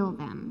feel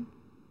them.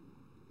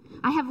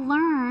 I have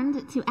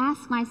learned to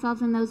ask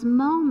myself in those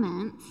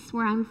moments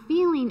where I'm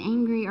feeling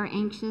angry or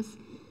anxious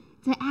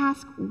to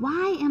ask,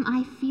 why am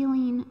I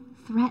feeling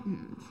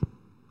threatened?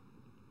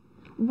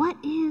 What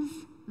is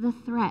the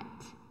threat?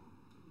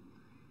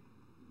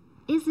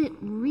 Is it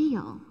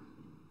real?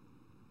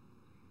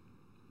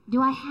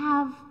 Do I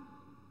have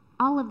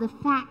all of the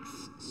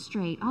facts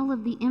straight, all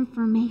of the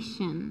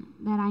information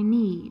that I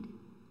need?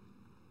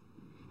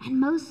 And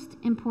most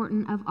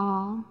important of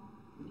all,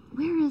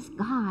 where is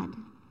God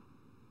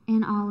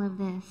in all of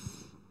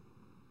this?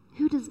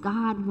 Who does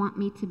God want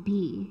me to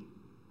be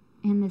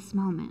in this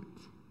moment?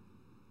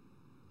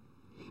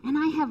 And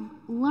I have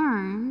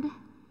learned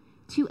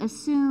to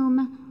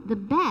assume the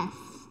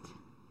best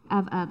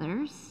of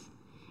others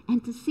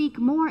and to seek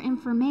more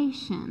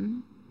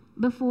information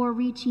before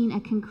reaching a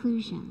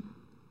conclusion.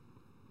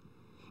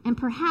 And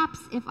perhaps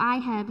if I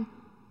had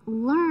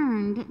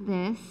learned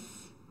this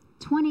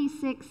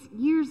 26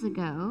 years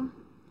ago,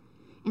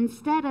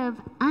 instead of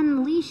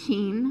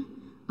unleashing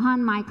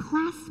on my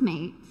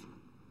classmate,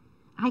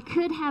 I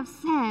could have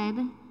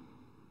said,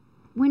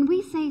 when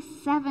we say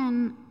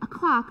 7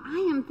 o'clock,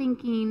 I am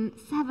thinking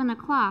 7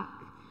 o'clock,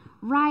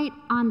 right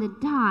on the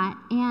dot,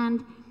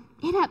 and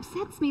it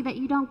upsets me that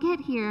you don't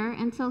get here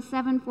until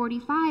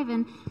 7:45,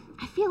 and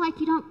I feel like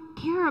you don't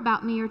care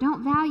about me or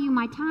don't value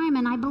my time,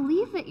 and I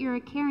believe that you're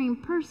a caring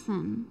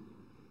person,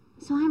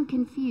 so I'm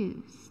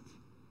confused.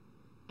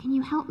 Can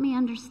you help me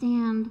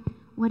understand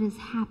what is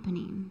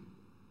happening?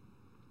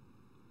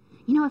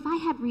 You know, if I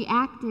had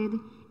reacted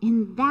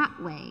in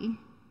that way,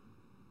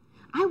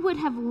 I would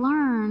have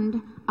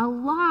learned a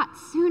lot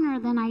sooner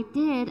than I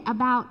did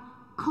about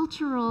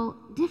cultural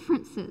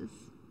differences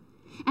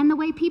and the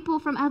way people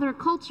from other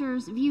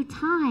cultures view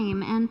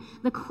time and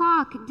the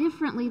clock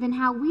differently than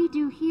how we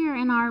do here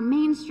in our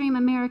mainstream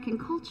American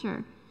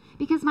culture.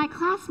 Because my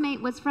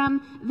classmate was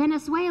from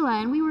Venezuela,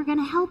 and we were going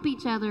to help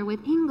each other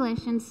with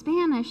English and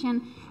Spanish,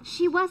 and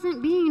she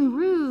wasn't being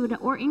rude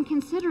or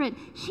inconsiderate.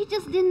 She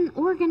just didn't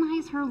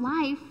organize her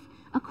life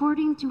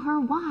according to her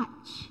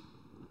watch.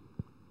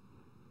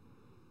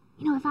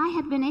 If I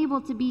had been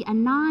able to be a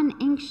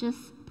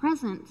non-anxious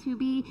present, to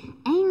be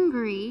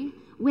angry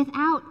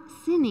without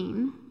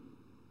sinning,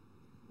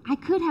 I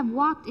could have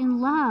walked in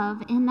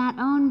love in that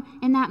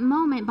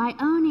moment by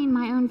owning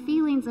my own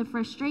feelings of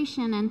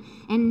frustration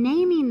and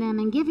naming them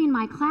and giving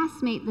my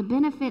classmate the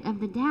benefit of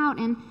the doubt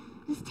and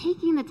just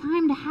taking the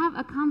time to have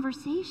a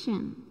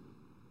conversation.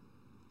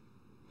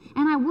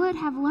 And I would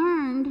have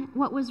learned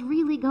what was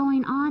really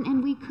going on,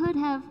 and we could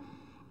have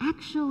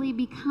actually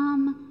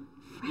become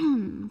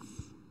friends.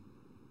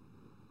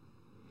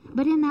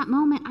 But in that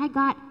moment, I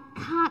got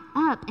caught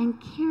up and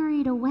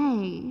carried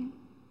away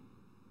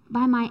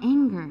by my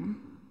anger.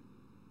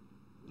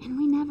 And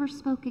we never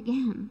spoke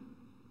again.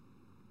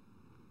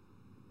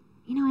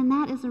 And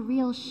that is a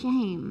real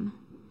shame,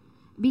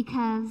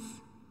 because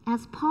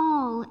as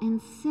Paul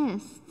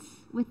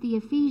insists with the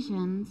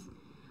Ephesians,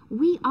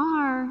 we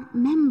are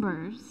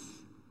members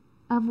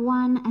of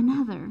one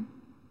another.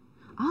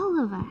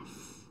 All of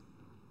us.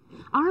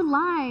 Our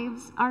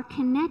lives are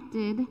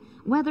connected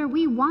whether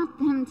we want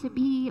them to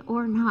be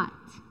or not,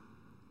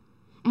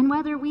 and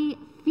whether we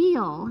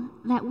feel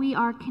that we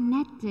are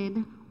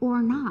connected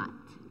or not.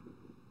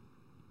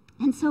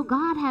 And so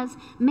God has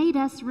made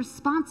us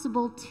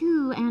responsible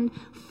to and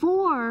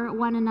for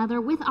one another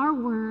with our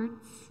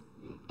words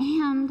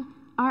and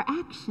our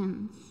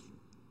actions.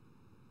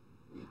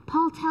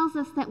 Paul tells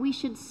us that we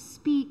should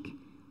speak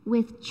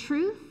with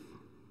truth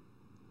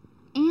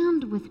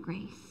and with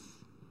grace.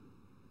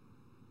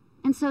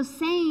 And so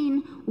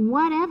saying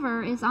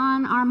whatever is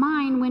on our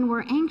mind when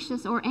we're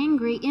anxious or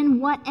angry in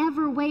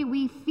whatever way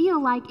we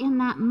feel like in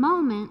that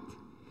moment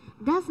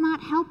does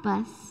not help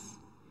us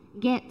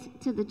get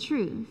to the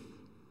truth.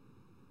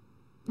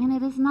 And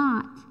it is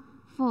not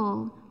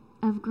full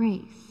of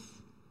grace.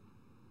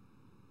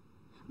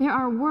 There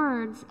are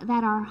words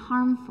that are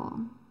harmful,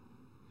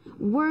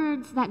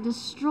 words that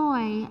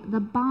destroy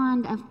the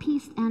bond of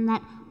peace and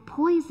that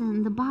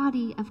poison the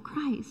body of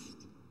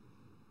Christ.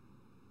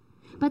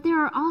 But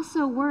there are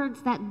also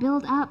words that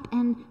build up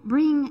and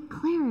bring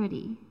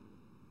clarity,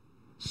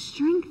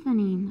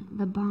 strengthening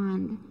the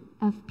bond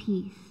of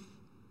peace.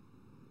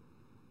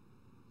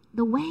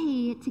 The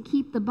way to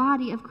keep the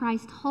body of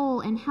Christ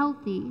whole and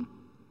healthy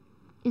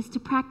is to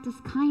practice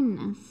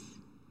kindness,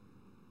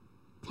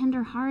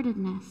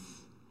 tenderheartedness,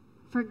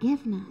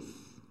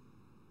 forgiveness,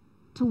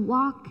 to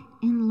walk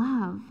in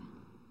love.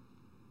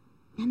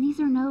 And these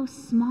are no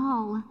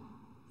small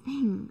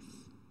things.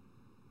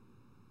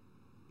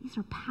 These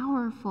are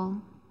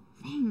powerful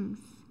things.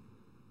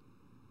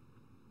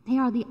 They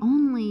are the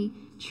only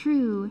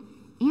true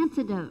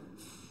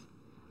antidotes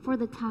for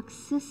the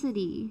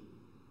toxicity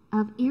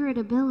of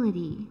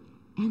irritability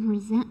and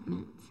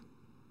resentment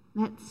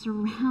that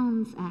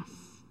surrounds us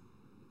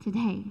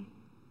today.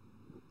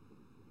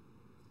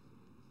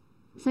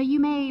 So you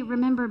may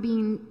remember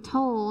being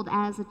told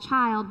as a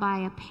child by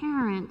a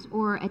parent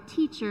or a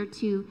teacher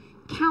to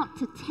count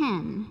to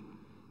 10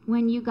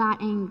 when you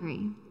got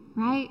angry,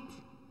 right?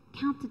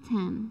 Count to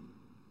 10.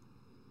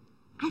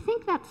 I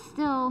think that's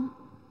still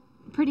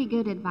pretty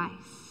good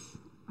advice,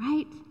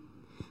 right?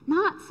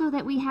 Not so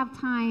that we have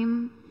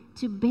time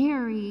to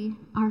bury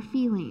our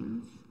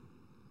feelings,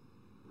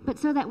 but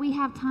so that we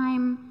have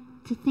time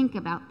to think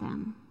about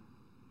them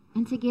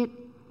and to get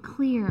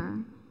clear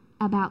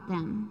about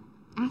them.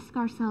 Ask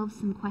ourselves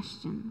some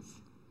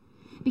questions.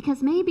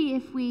 Because maybe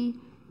if we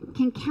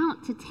can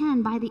count to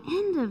 10, by the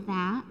end of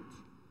that,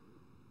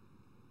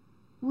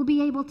 we'll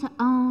be able to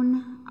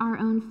own our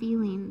own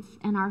feelings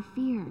and our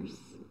fears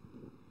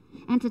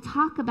and to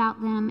talk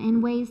about them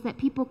in ways that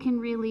people can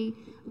really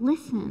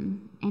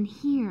listen and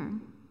hear.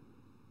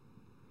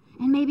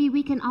 And maybe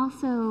we can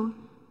also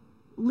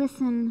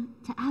listen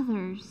to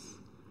others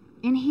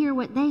and hear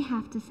what they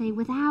have to say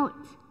without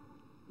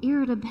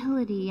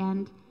irritability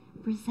and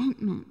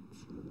resentment.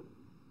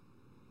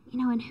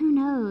 And who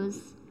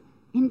knows,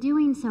 in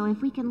doing so,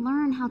 if we can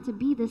learn how to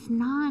be this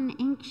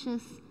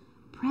non-anxious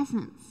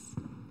presence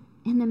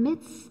in the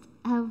midst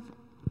of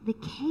the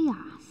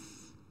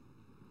chaos,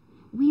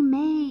 we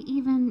may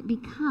even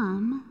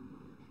become,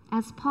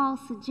 as Paul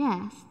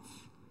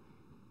suggests,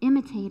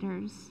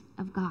 imitators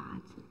of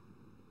God.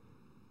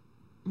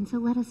 And so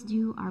let us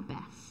do our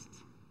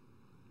best.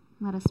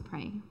 Let us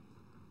pray.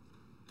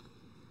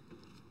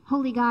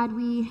 Holy God,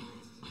 we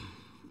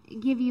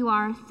give you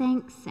our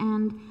thanks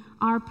and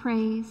our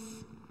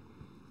praise.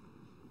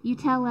 You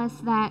tell us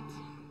that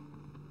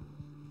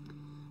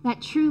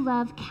true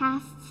love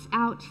casts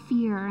out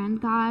fear.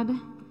 And God,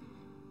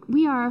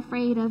 we are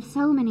afraid of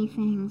so many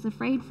things,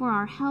 afraid for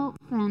our health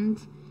and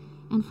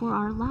for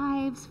our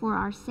lives, for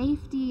our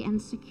safety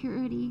and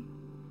security.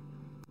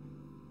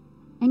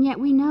 And yet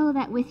we know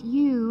that with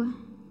you,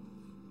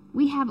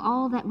 we have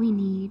all that we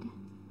need.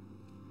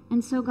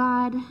 And so,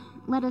 God,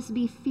 let us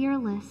be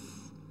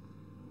fearless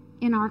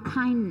in our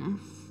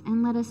kindness,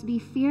 and let us be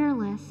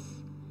fearless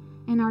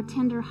in our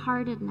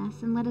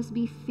tenderheartedness, and let us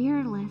be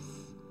fearless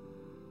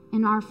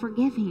in our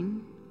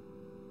forgiving,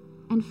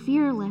 and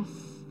fearless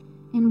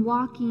in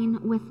walking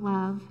with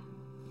love,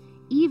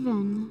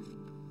 even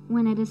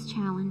when it is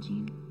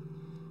challenging.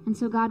 And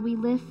so, God, we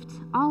lift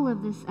all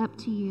of this up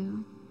to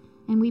you,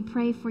 and we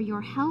pray for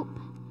your help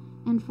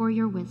and for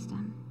your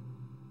wisdom.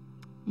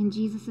 In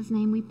Jesus'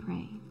 name we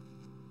pray.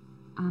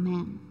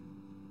 Amen.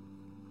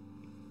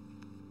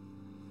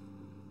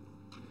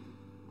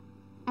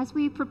 As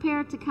we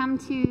prepare to come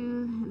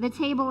to the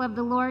table of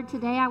the Lord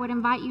today, I would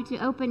invite you to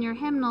open your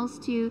hymnals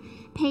to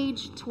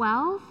page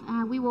 12.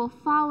 We will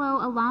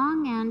follow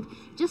along, and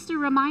just a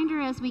reminder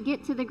as we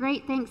get to the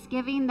Great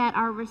Thanksgiving that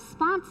our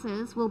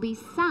responses will be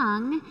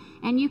sung,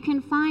 and you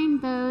can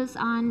find those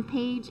on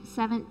page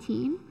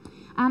 17.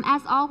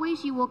 As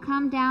always, you will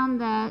come down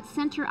the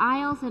center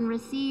aisles and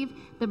receive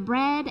the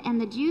bread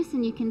and the juice,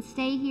 and you can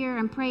stay here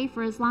and pray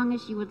for as long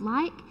as you would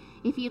like.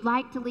 If you'd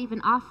like to leave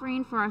an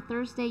offering for our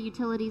Thursday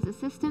Utilities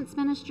Assistance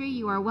Ministry,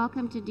 you are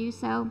welcome to do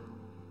so.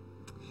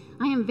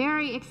 I am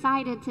very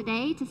excited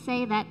today to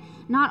say that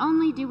not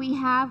only do we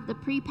have the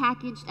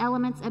prepackaged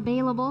elements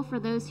available for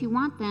those who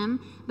want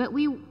them, but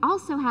we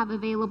also have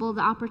available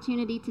the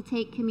opportunity to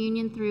take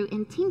communion through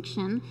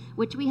intinction,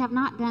 which we have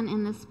not done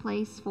in this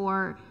place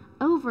for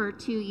over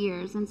 2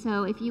 years. And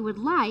so if you would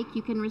like,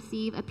 you can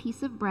receive a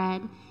piece of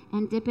bread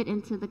and dip it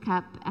into the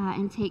cup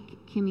and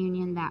take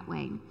communion that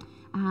way.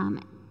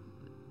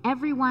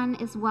 Everyone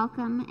is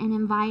welcome and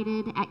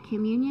invited at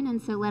communion,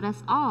 and so let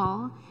us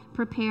all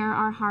prepare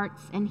our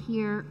hearts and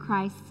hear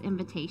Christ's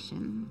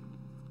invitation.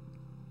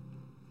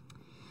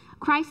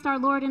 Christ our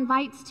Lord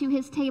invites to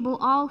his table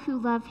all who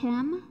love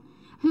him,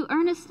 who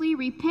earnestly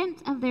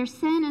repent of their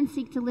sin and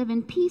seek to live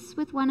in peace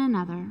with one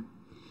another.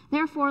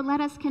 Therefore,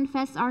 let us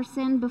confess our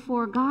sin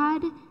before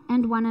God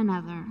and one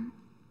another.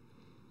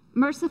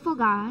 Merciful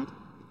God,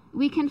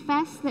 we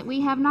confess that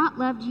we have not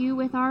loved you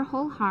with our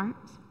whole heart.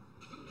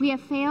 We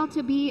have failed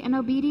to be an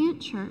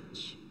obedient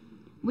church.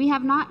 We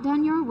have not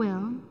done your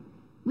will.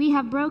 We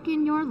have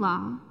broken your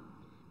law.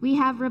 We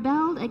have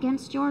rebelled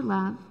against your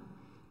love.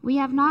 We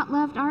have not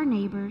loved our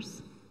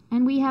neighbors,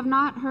 and we have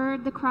not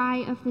heard the cry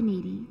of the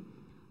needy.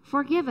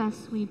 Forgive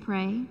us, we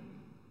pray.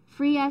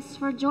 Free us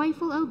for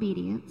joyful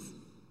obedience.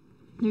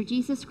 Through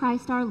Jesus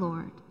Christ our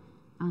Lord.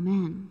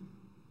 Amen.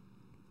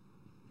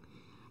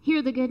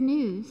 Hear the good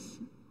news.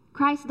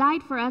 Christ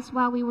died for us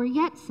while we were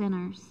yet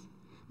sinners.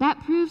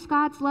 That proves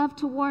God's love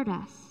toward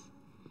us.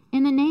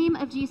 In the name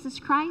of Jesus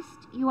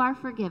Christ, you are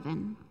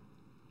forgiven.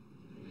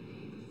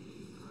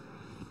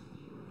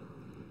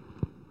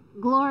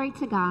 Glory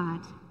to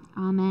God.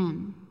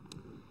 Amen.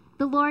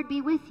 The Lord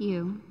be with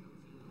you.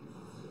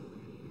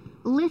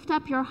 Lift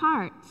up your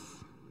hearts.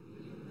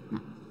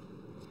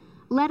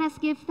 Let us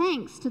give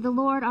thanks to the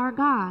Lord our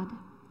God.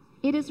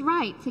 It is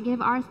right to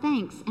give our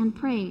thanks and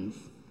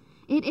praise.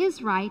 It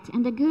is right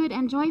and a good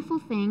and joyful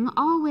thing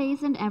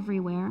always and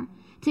everywhere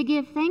to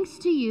give thanks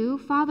to you,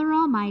 Father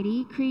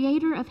Almighty,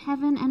 creator of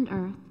heaven and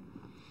earth.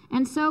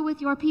 And so with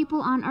your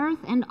people on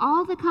earth and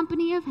all the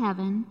company of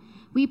heaven,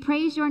 we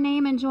praise your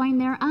name and join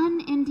their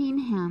unending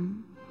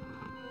hymn.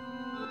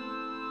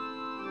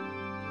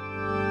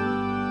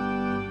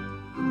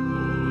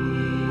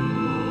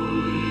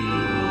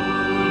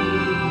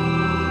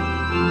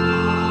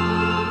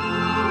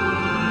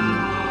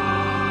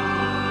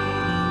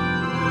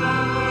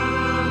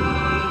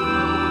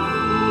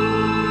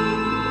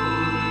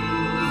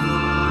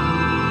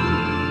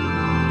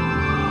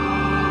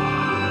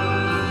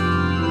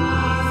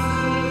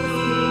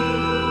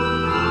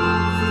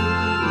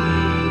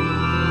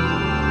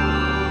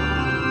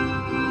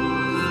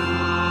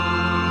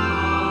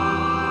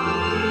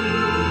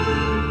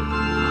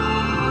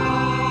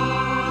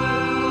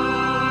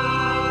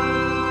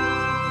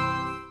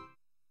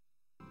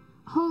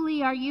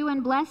 Are you,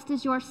 and blessed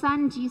is your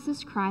Son,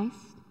 Jesus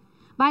Christ.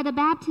 By the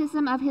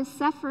baptism of his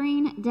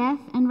suffering, death,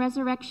 and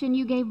resurrection,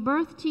 you gave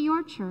birth to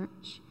your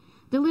church,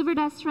 delivered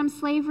us from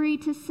slavery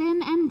to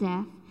sin and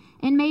death,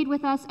 and made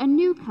with us a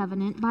new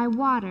covenant by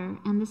water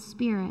and the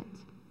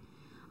Spirit.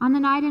 On the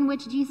night in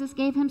which Jesus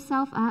gave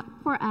himself up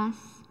for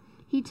us,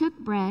 he took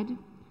bread,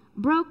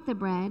 broke the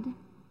bread,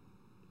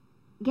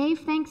 gave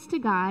thanks to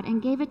God,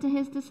 and gave it to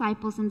his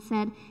disciples and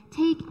said,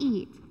 "Take,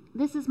 eat.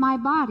 This is my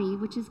body,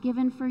 which is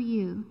given for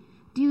you.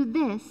 Do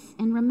this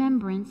in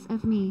remembrance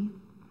of me."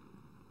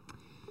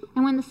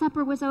 And when the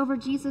supper was over,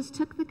 Jesus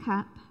took the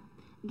cup,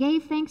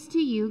 gave thanks to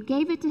you,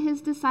 gave it to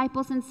his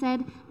disciples, and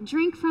said,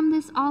 "Drink from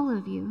this, all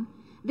of you.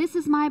 This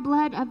is my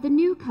blood of the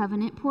new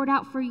covenant, poured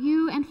out for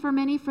you and for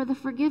many for the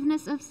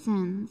forgiveness of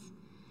sins.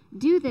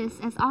 Do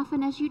this as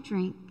often as you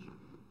drink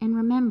in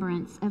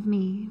remembrance of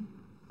me."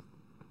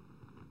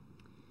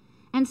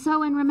 And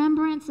so in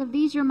remembrance of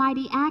these your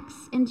mighty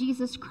acts in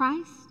Jesus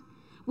Christ,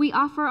 we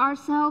offer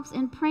ourselves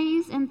in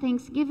praise and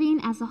thanksgiving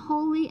as a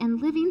holy and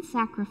living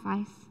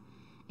sacrifice,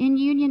 in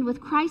union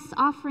with Christ's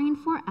offering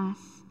for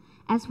us,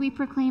 as we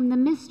proclaim the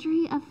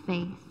mystery of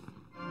faith.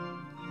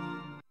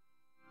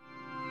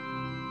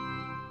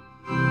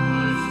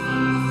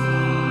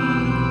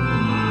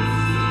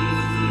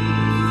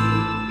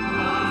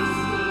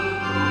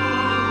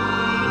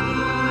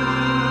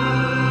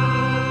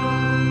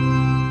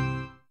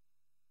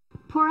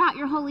 Pour out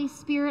your Holy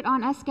Spirit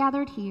on us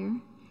gathered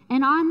here,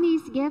 And on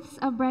these gifts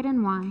of bread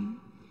and wine,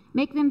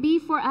 make them be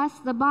for us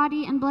the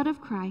body and blood of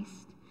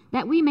Christ,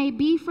 that we may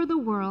be for the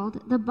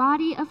world the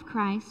body of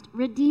Christ,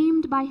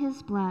 redeemed by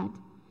his blood.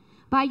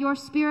 By your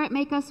Spirit,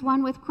 make us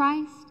one with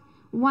Christ,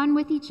 one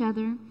with each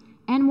other,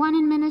 and one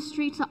in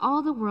ministry to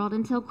all the world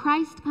until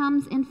Christ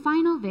comes in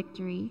final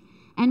victory,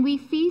 and we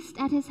feast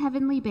at his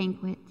heavenly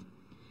banquet.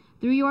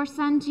 Through your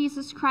Son,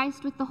 Jesus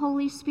Christ, with the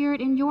Holy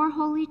Spirit in your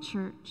holy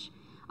church,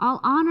 all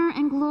honor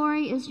and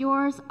glory is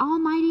yours,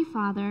 Almighty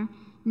Father,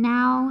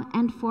 now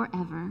and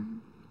forever.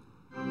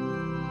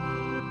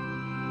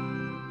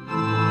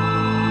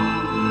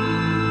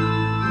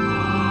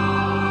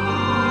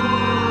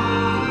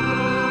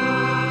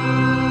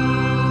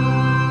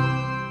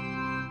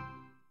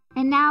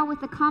 And now,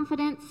 with the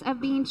confidence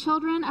of being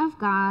children of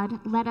God,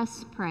 let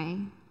us pray.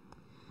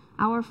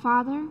 Our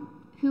Father,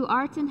 who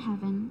art in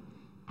heaven,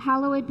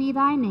 hallowed be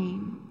thy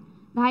name.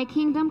 Thy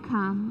kingdom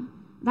come,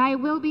 thy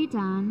will be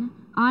done,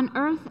 on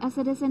earth as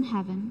it is in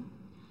heaven.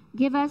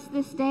 Give us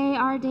this day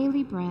our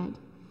daily bread,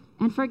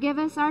 and forgive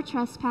us our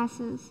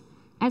trespasses,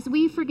 as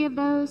we forgive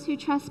those who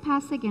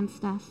trespass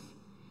against us.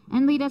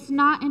 And lead us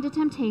not into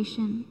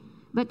temptation,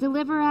 but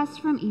deliver us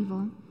from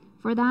evil.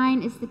 For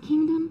thine is the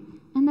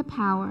kingdom, and the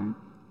power,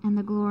 and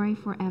the glory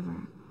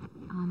forever.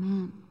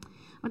 Amen.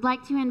 I'd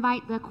like to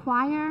invite the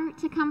choir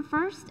to come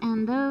first,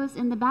 and those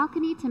in the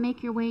balcony to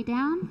make your way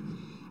down.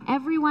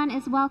 Everyone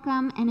is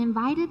welcome and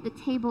invited. The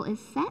table is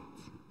set,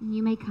 and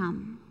you may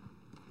come.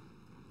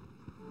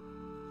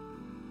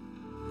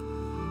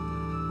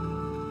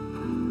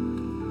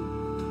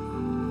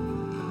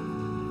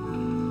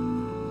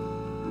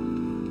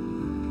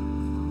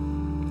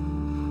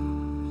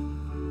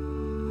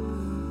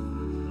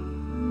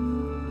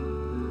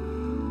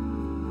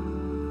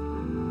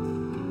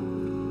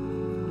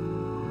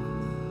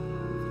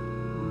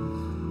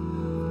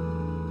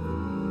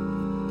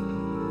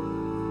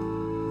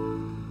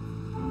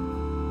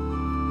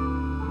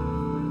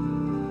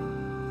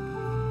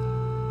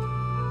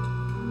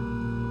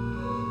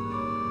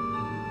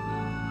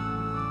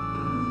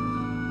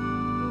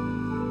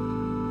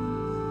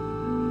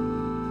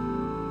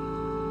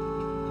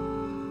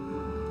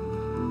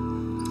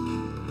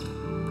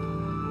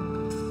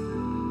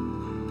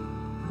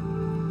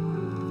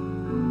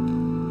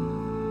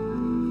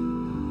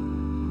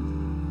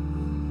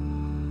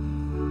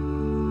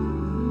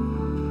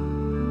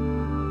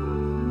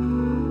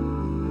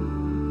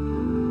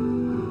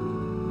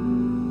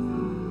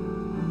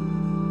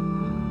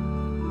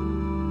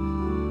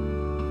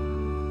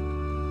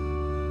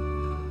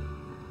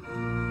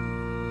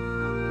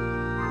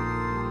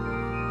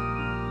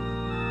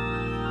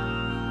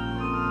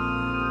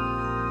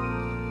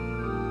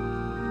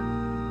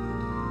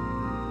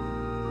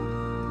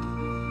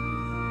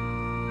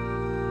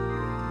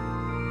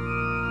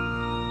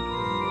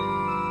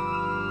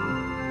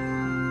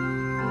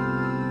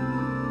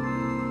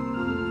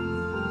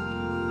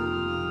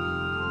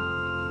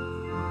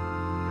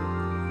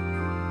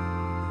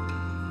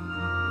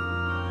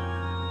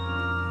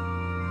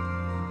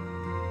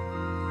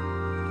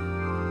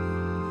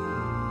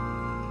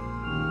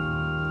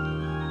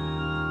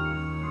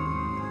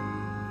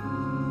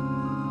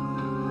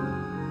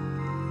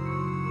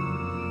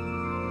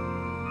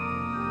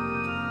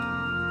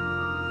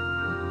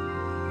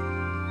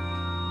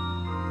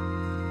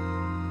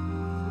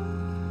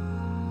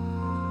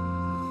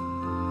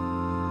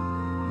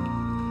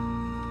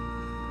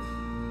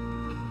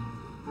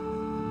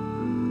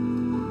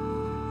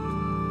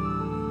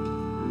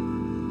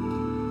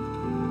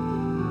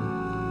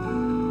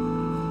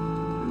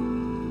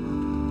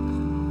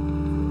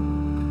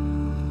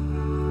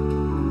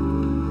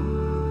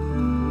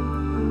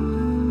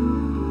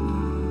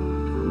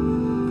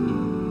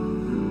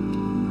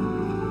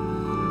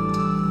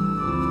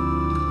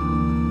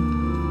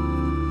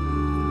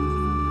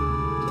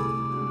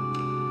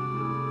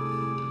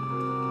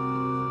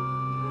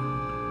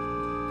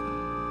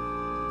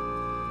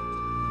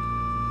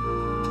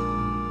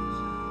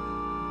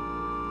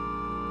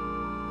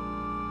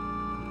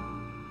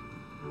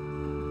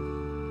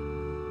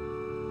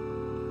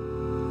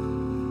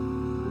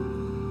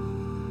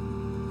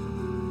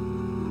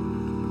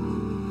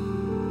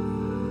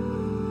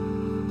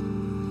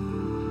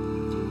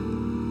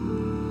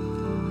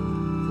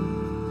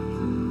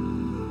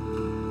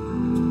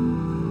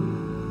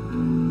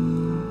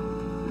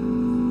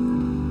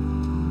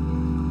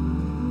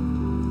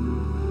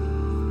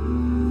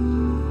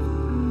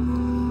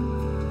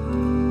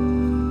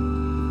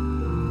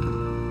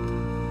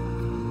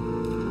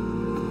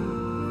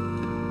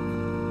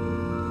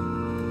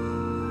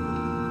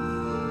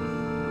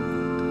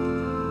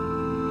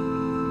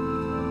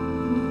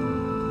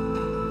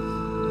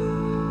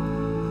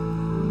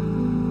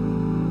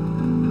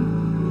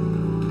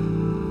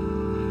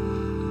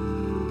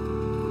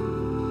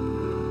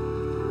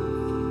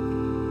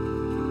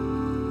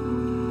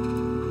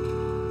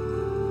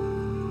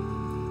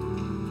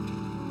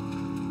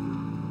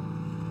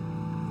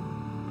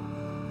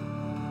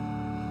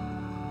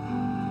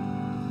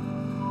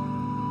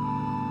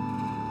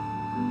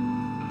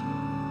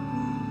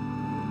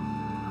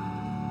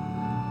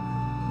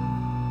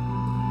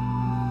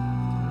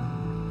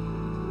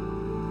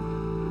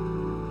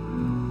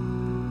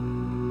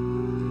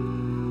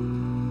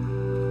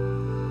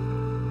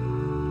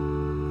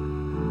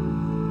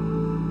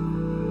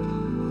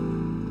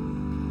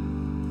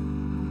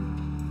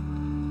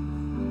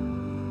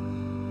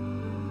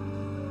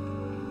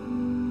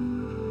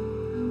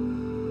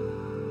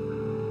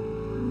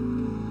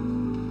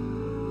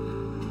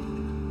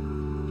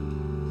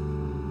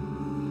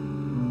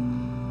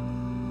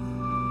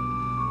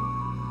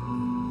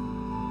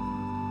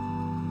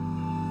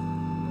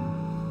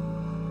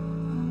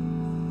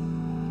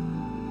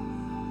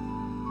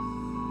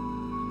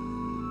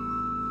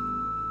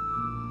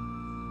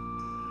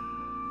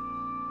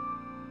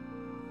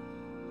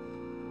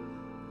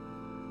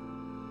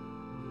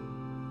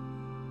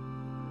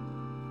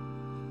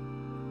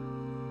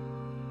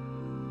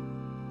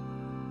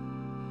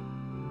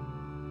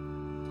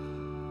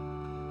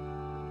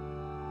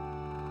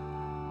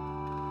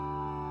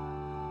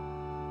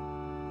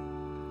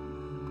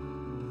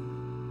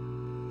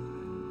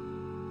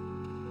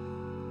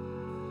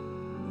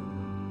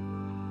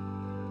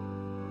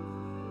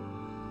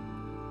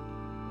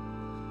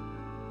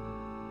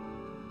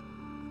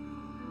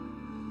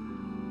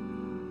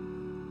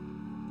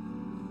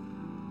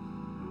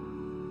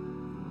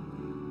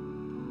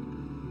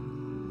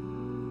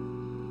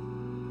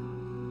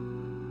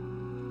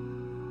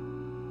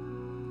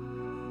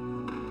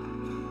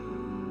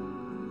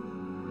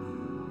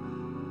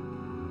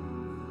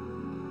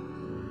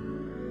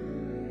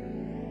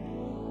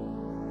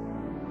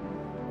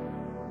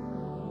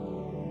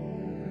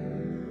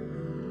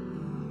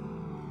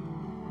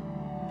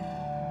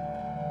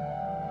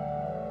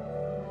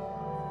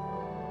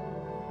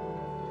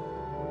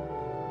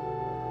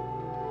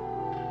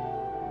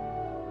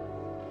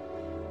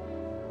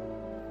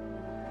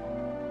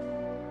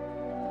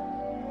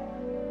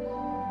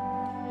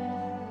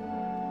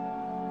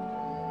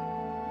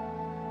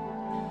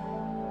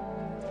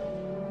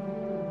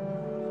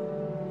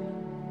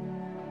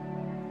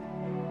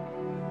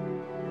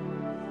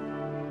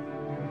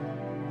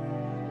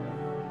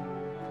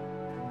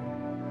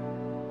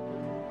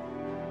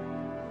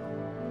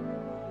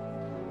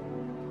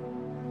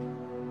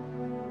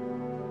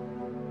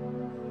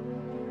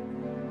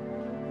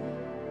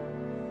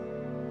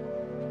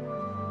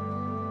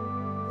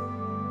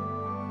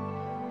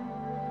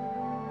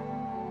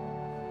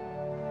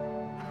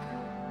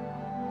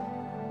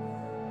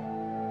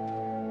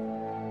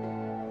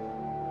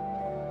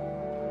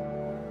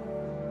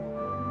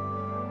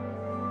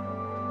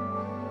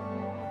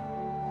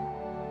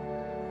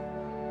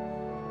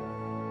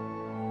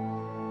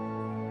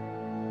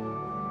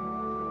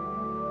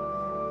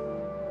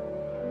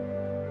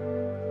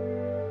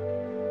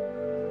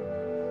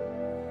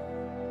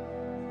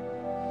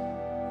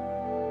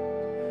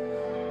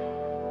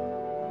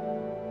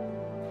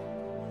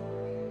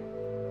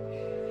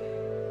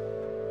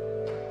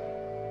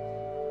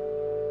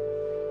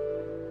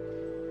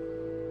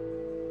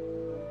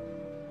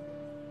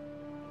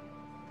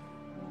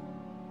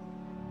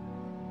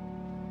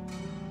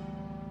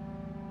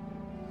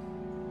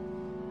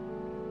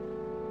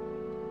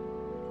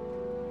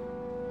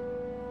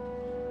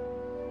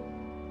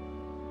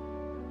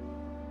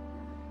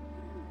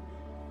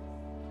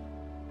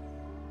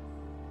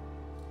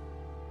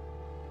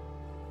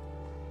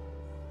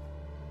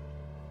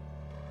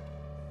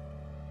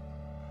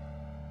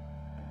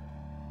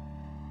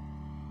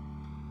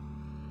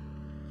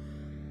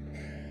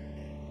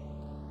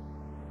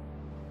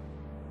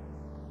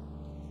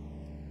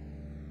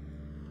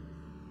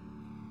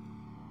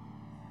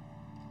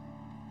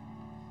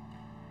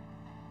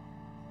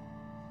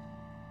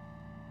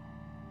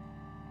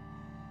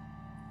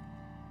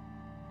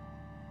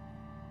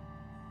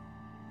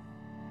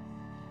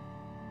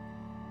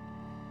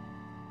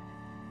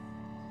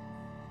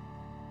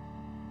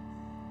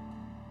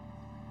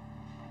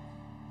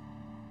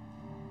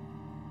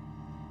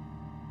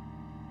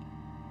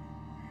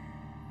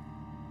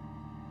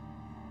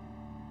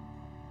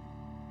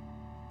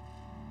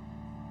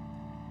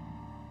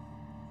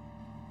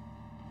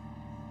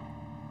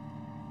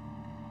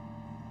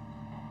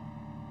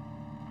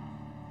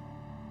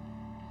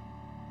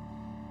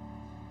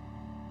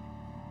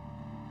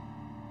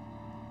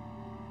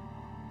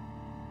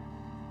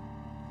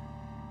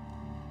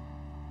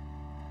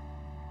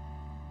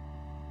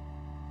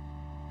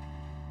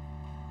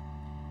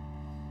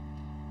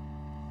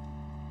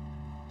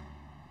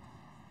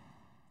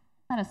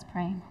 Let us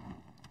pray.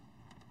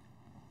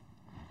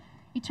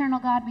 Eternal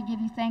God, we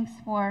give you thanks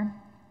for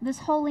this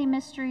holy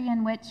mystery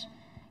in which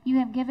you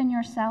have given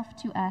yourself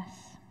to us.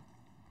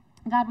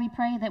 God, we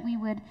pray that we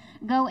would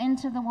go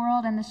into the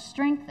world in the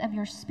strength of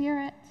your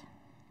Spirit,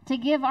 to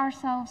give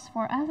ourselves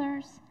for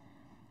others,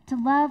 to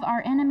love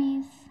our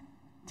enemies,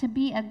 to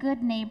be a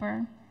good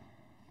neighbor,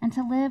 and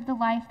to live the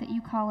life that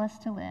you call us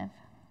to live.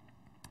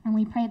 And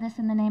we pray this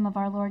in the name of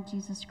our Lord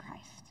Jesus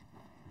Christ.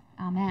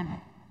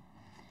 Amen.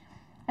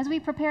 As we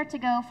prepare to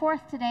go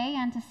forth today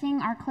and to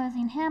sing our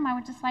closing hymn, I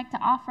would just like to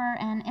offer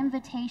an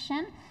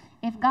invitation.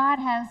 If God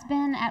has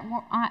been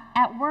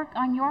at work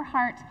on your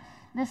heart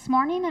this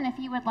morning, and if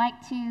you would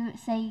like to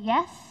say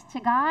yes to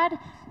God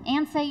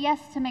and say yes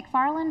to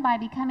McFarland by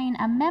becoming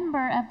a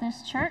member of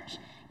this church,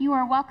 you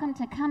are welcome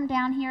to come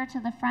down here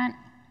to the front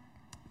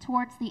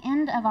towards the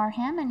end of our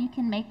hymn, and you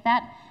can make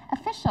that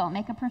official,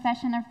 make a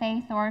profession of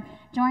faith, or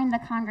join the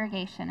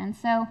congregation. And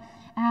so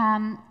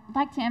I'd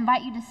like to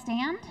invite you to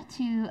stand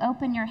to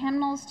open your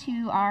hymnals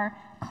to our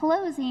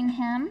closing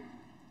hymn,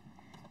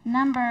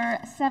 number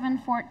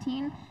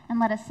 714, and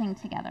let us sing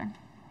together.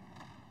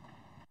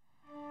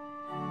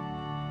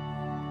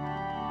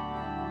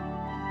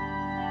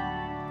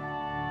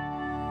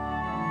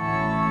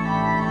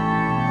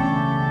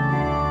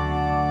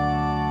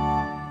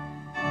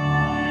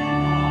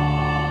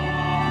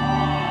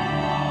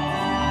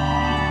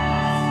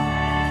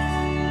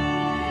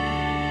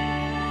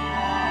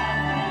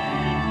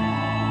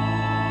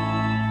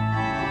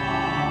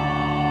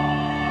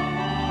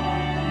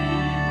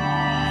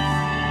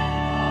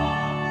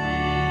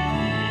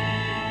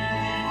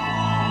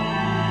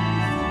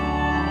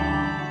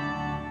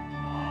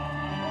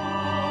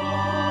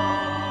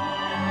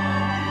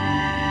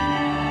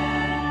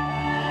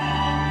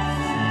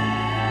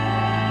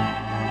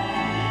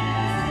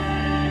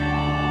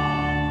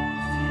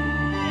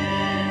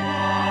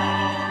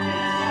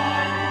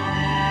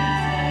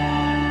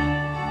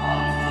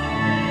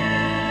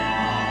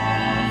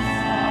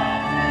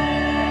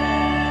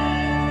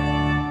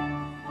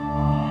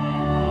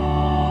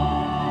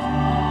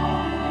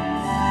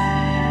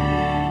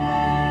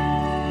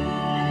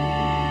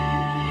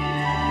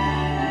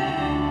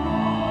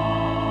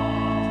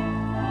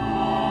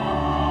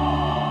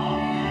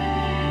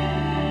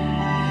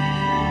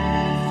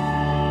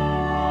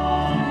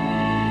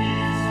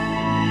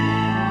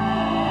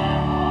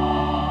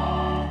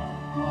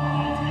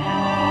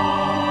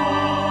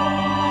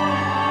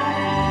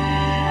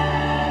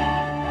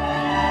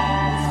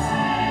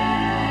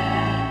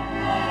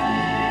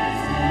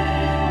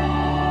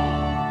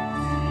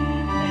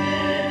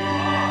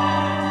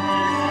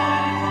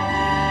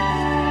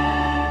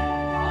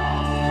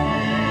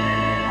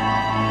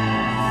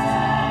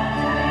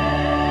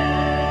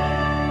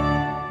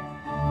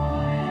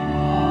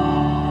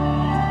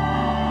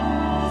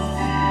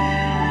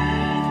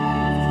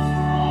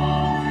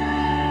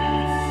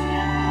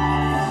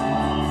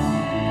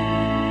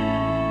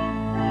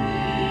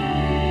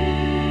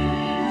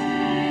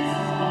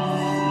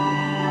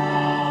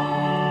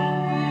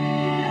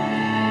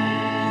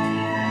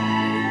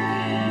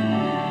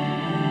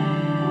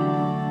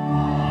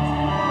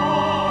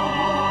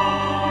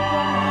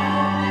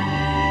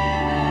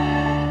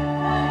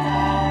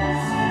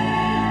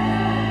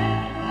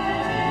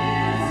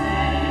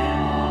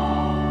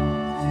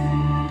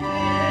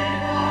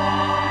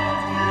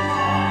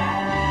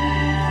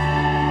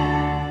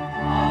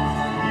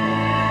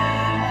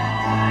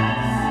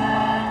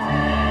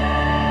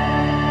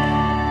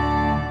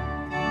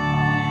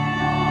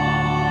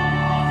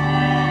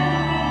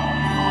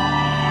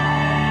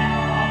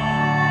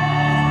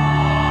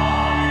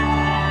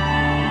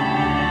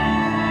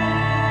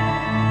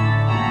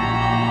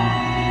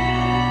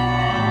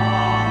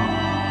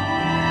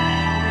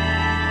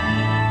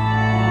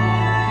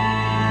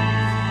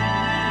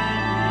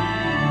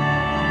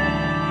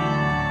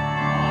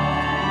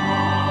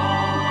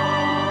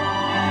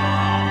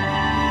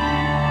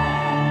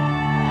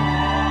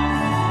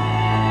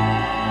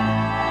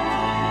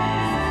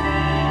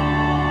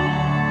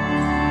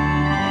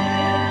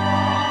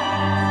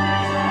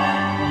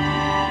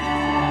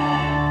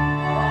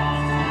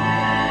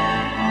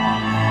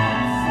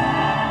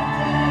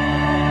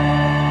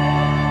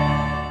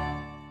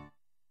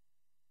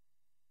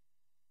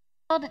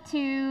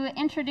 To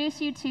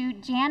introduce you to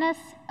Janice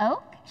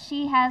Oak.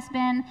 She has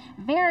been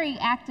very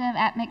active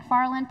at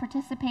McFarland,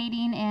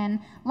 participating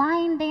in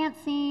line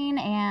dancing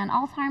and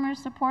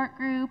Alzheimer's support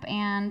group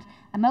and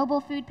a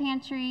mobile food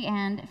pantry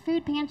and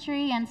food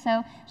pantry. And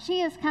so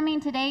she is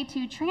coming today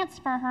to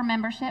transfer her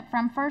membership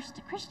from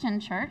First Christian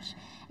Church.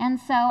 And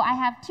so I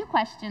have two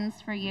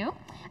questions for you.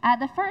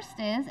 The first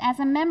is, as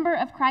a member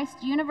of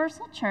Christ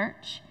Universal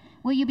Church,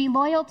 will you be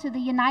loyal to the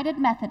United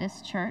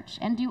Methodist Church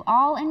and do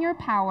all in your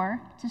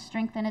power to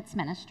strengthen its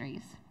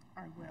ministries?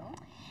 I will.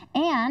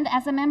 And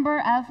as a member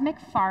of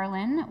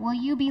McFarland, will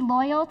you be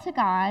loyal to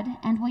God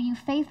and will you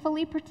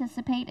faithfully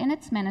participate in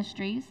its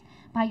ministries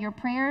by your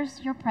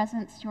prayers, your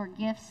presence, your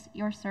gifts,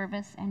 your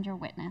service, and your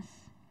witness?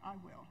 I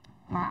will.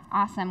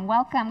 Awesome.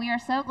 Welcome. We are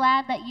so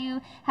glad that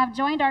you have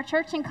joined our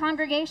church and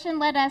congregation.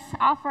 Let us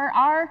offer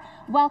our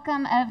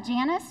welcome of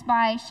Janice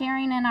by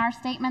sharing in our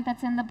statement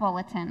that's in the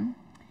bulletin.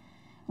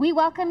 We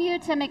welcome you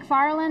to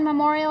McFarland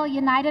Memorial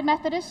United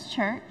Methodist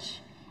Church,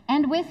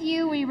 and with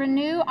you we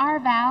renew our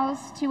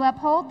vows to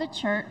uphold the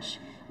church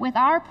with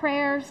our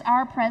prayers,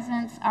 our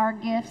presence, our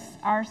gifts,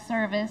 our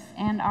service,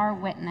 and our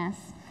witness.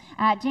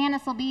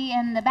 Janice will be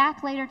in the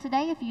back later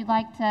today if you'd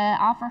like to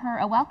offer her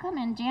a welcome.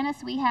 And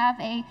Janice, we have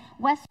a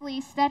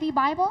Wesley Study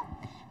Bible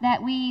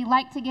that we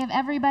like to give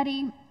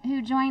everybody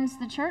who joins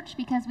the church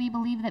because we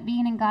believe that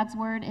being in God's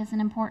Word is an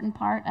important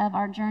part of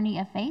our journey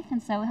of faith.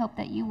 And so we hope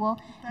that you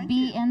will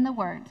be in the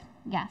Word.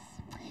 Yes.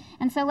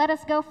 And so let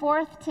us go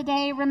forth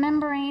today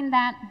remembering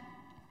that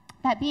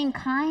being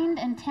kind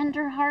and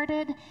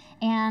tender-hearted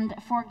and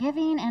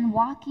forgiving and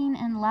walking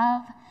in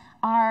love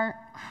are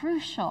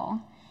crucial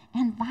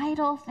and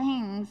vital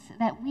things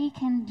that we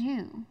can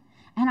do.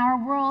 And our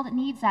world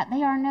needs that.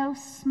 They are no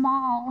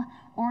small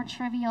or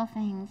trivial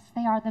things.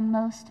 They are the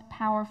most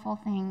powerful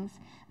things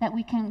that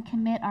we can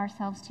commit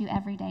ourselves to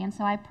every day. And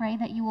so I pray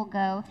that you will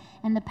go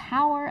in the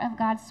power of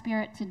God's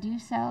Spirit to do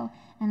so,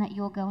 and that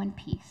you will go in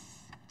peace.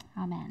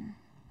 Amen.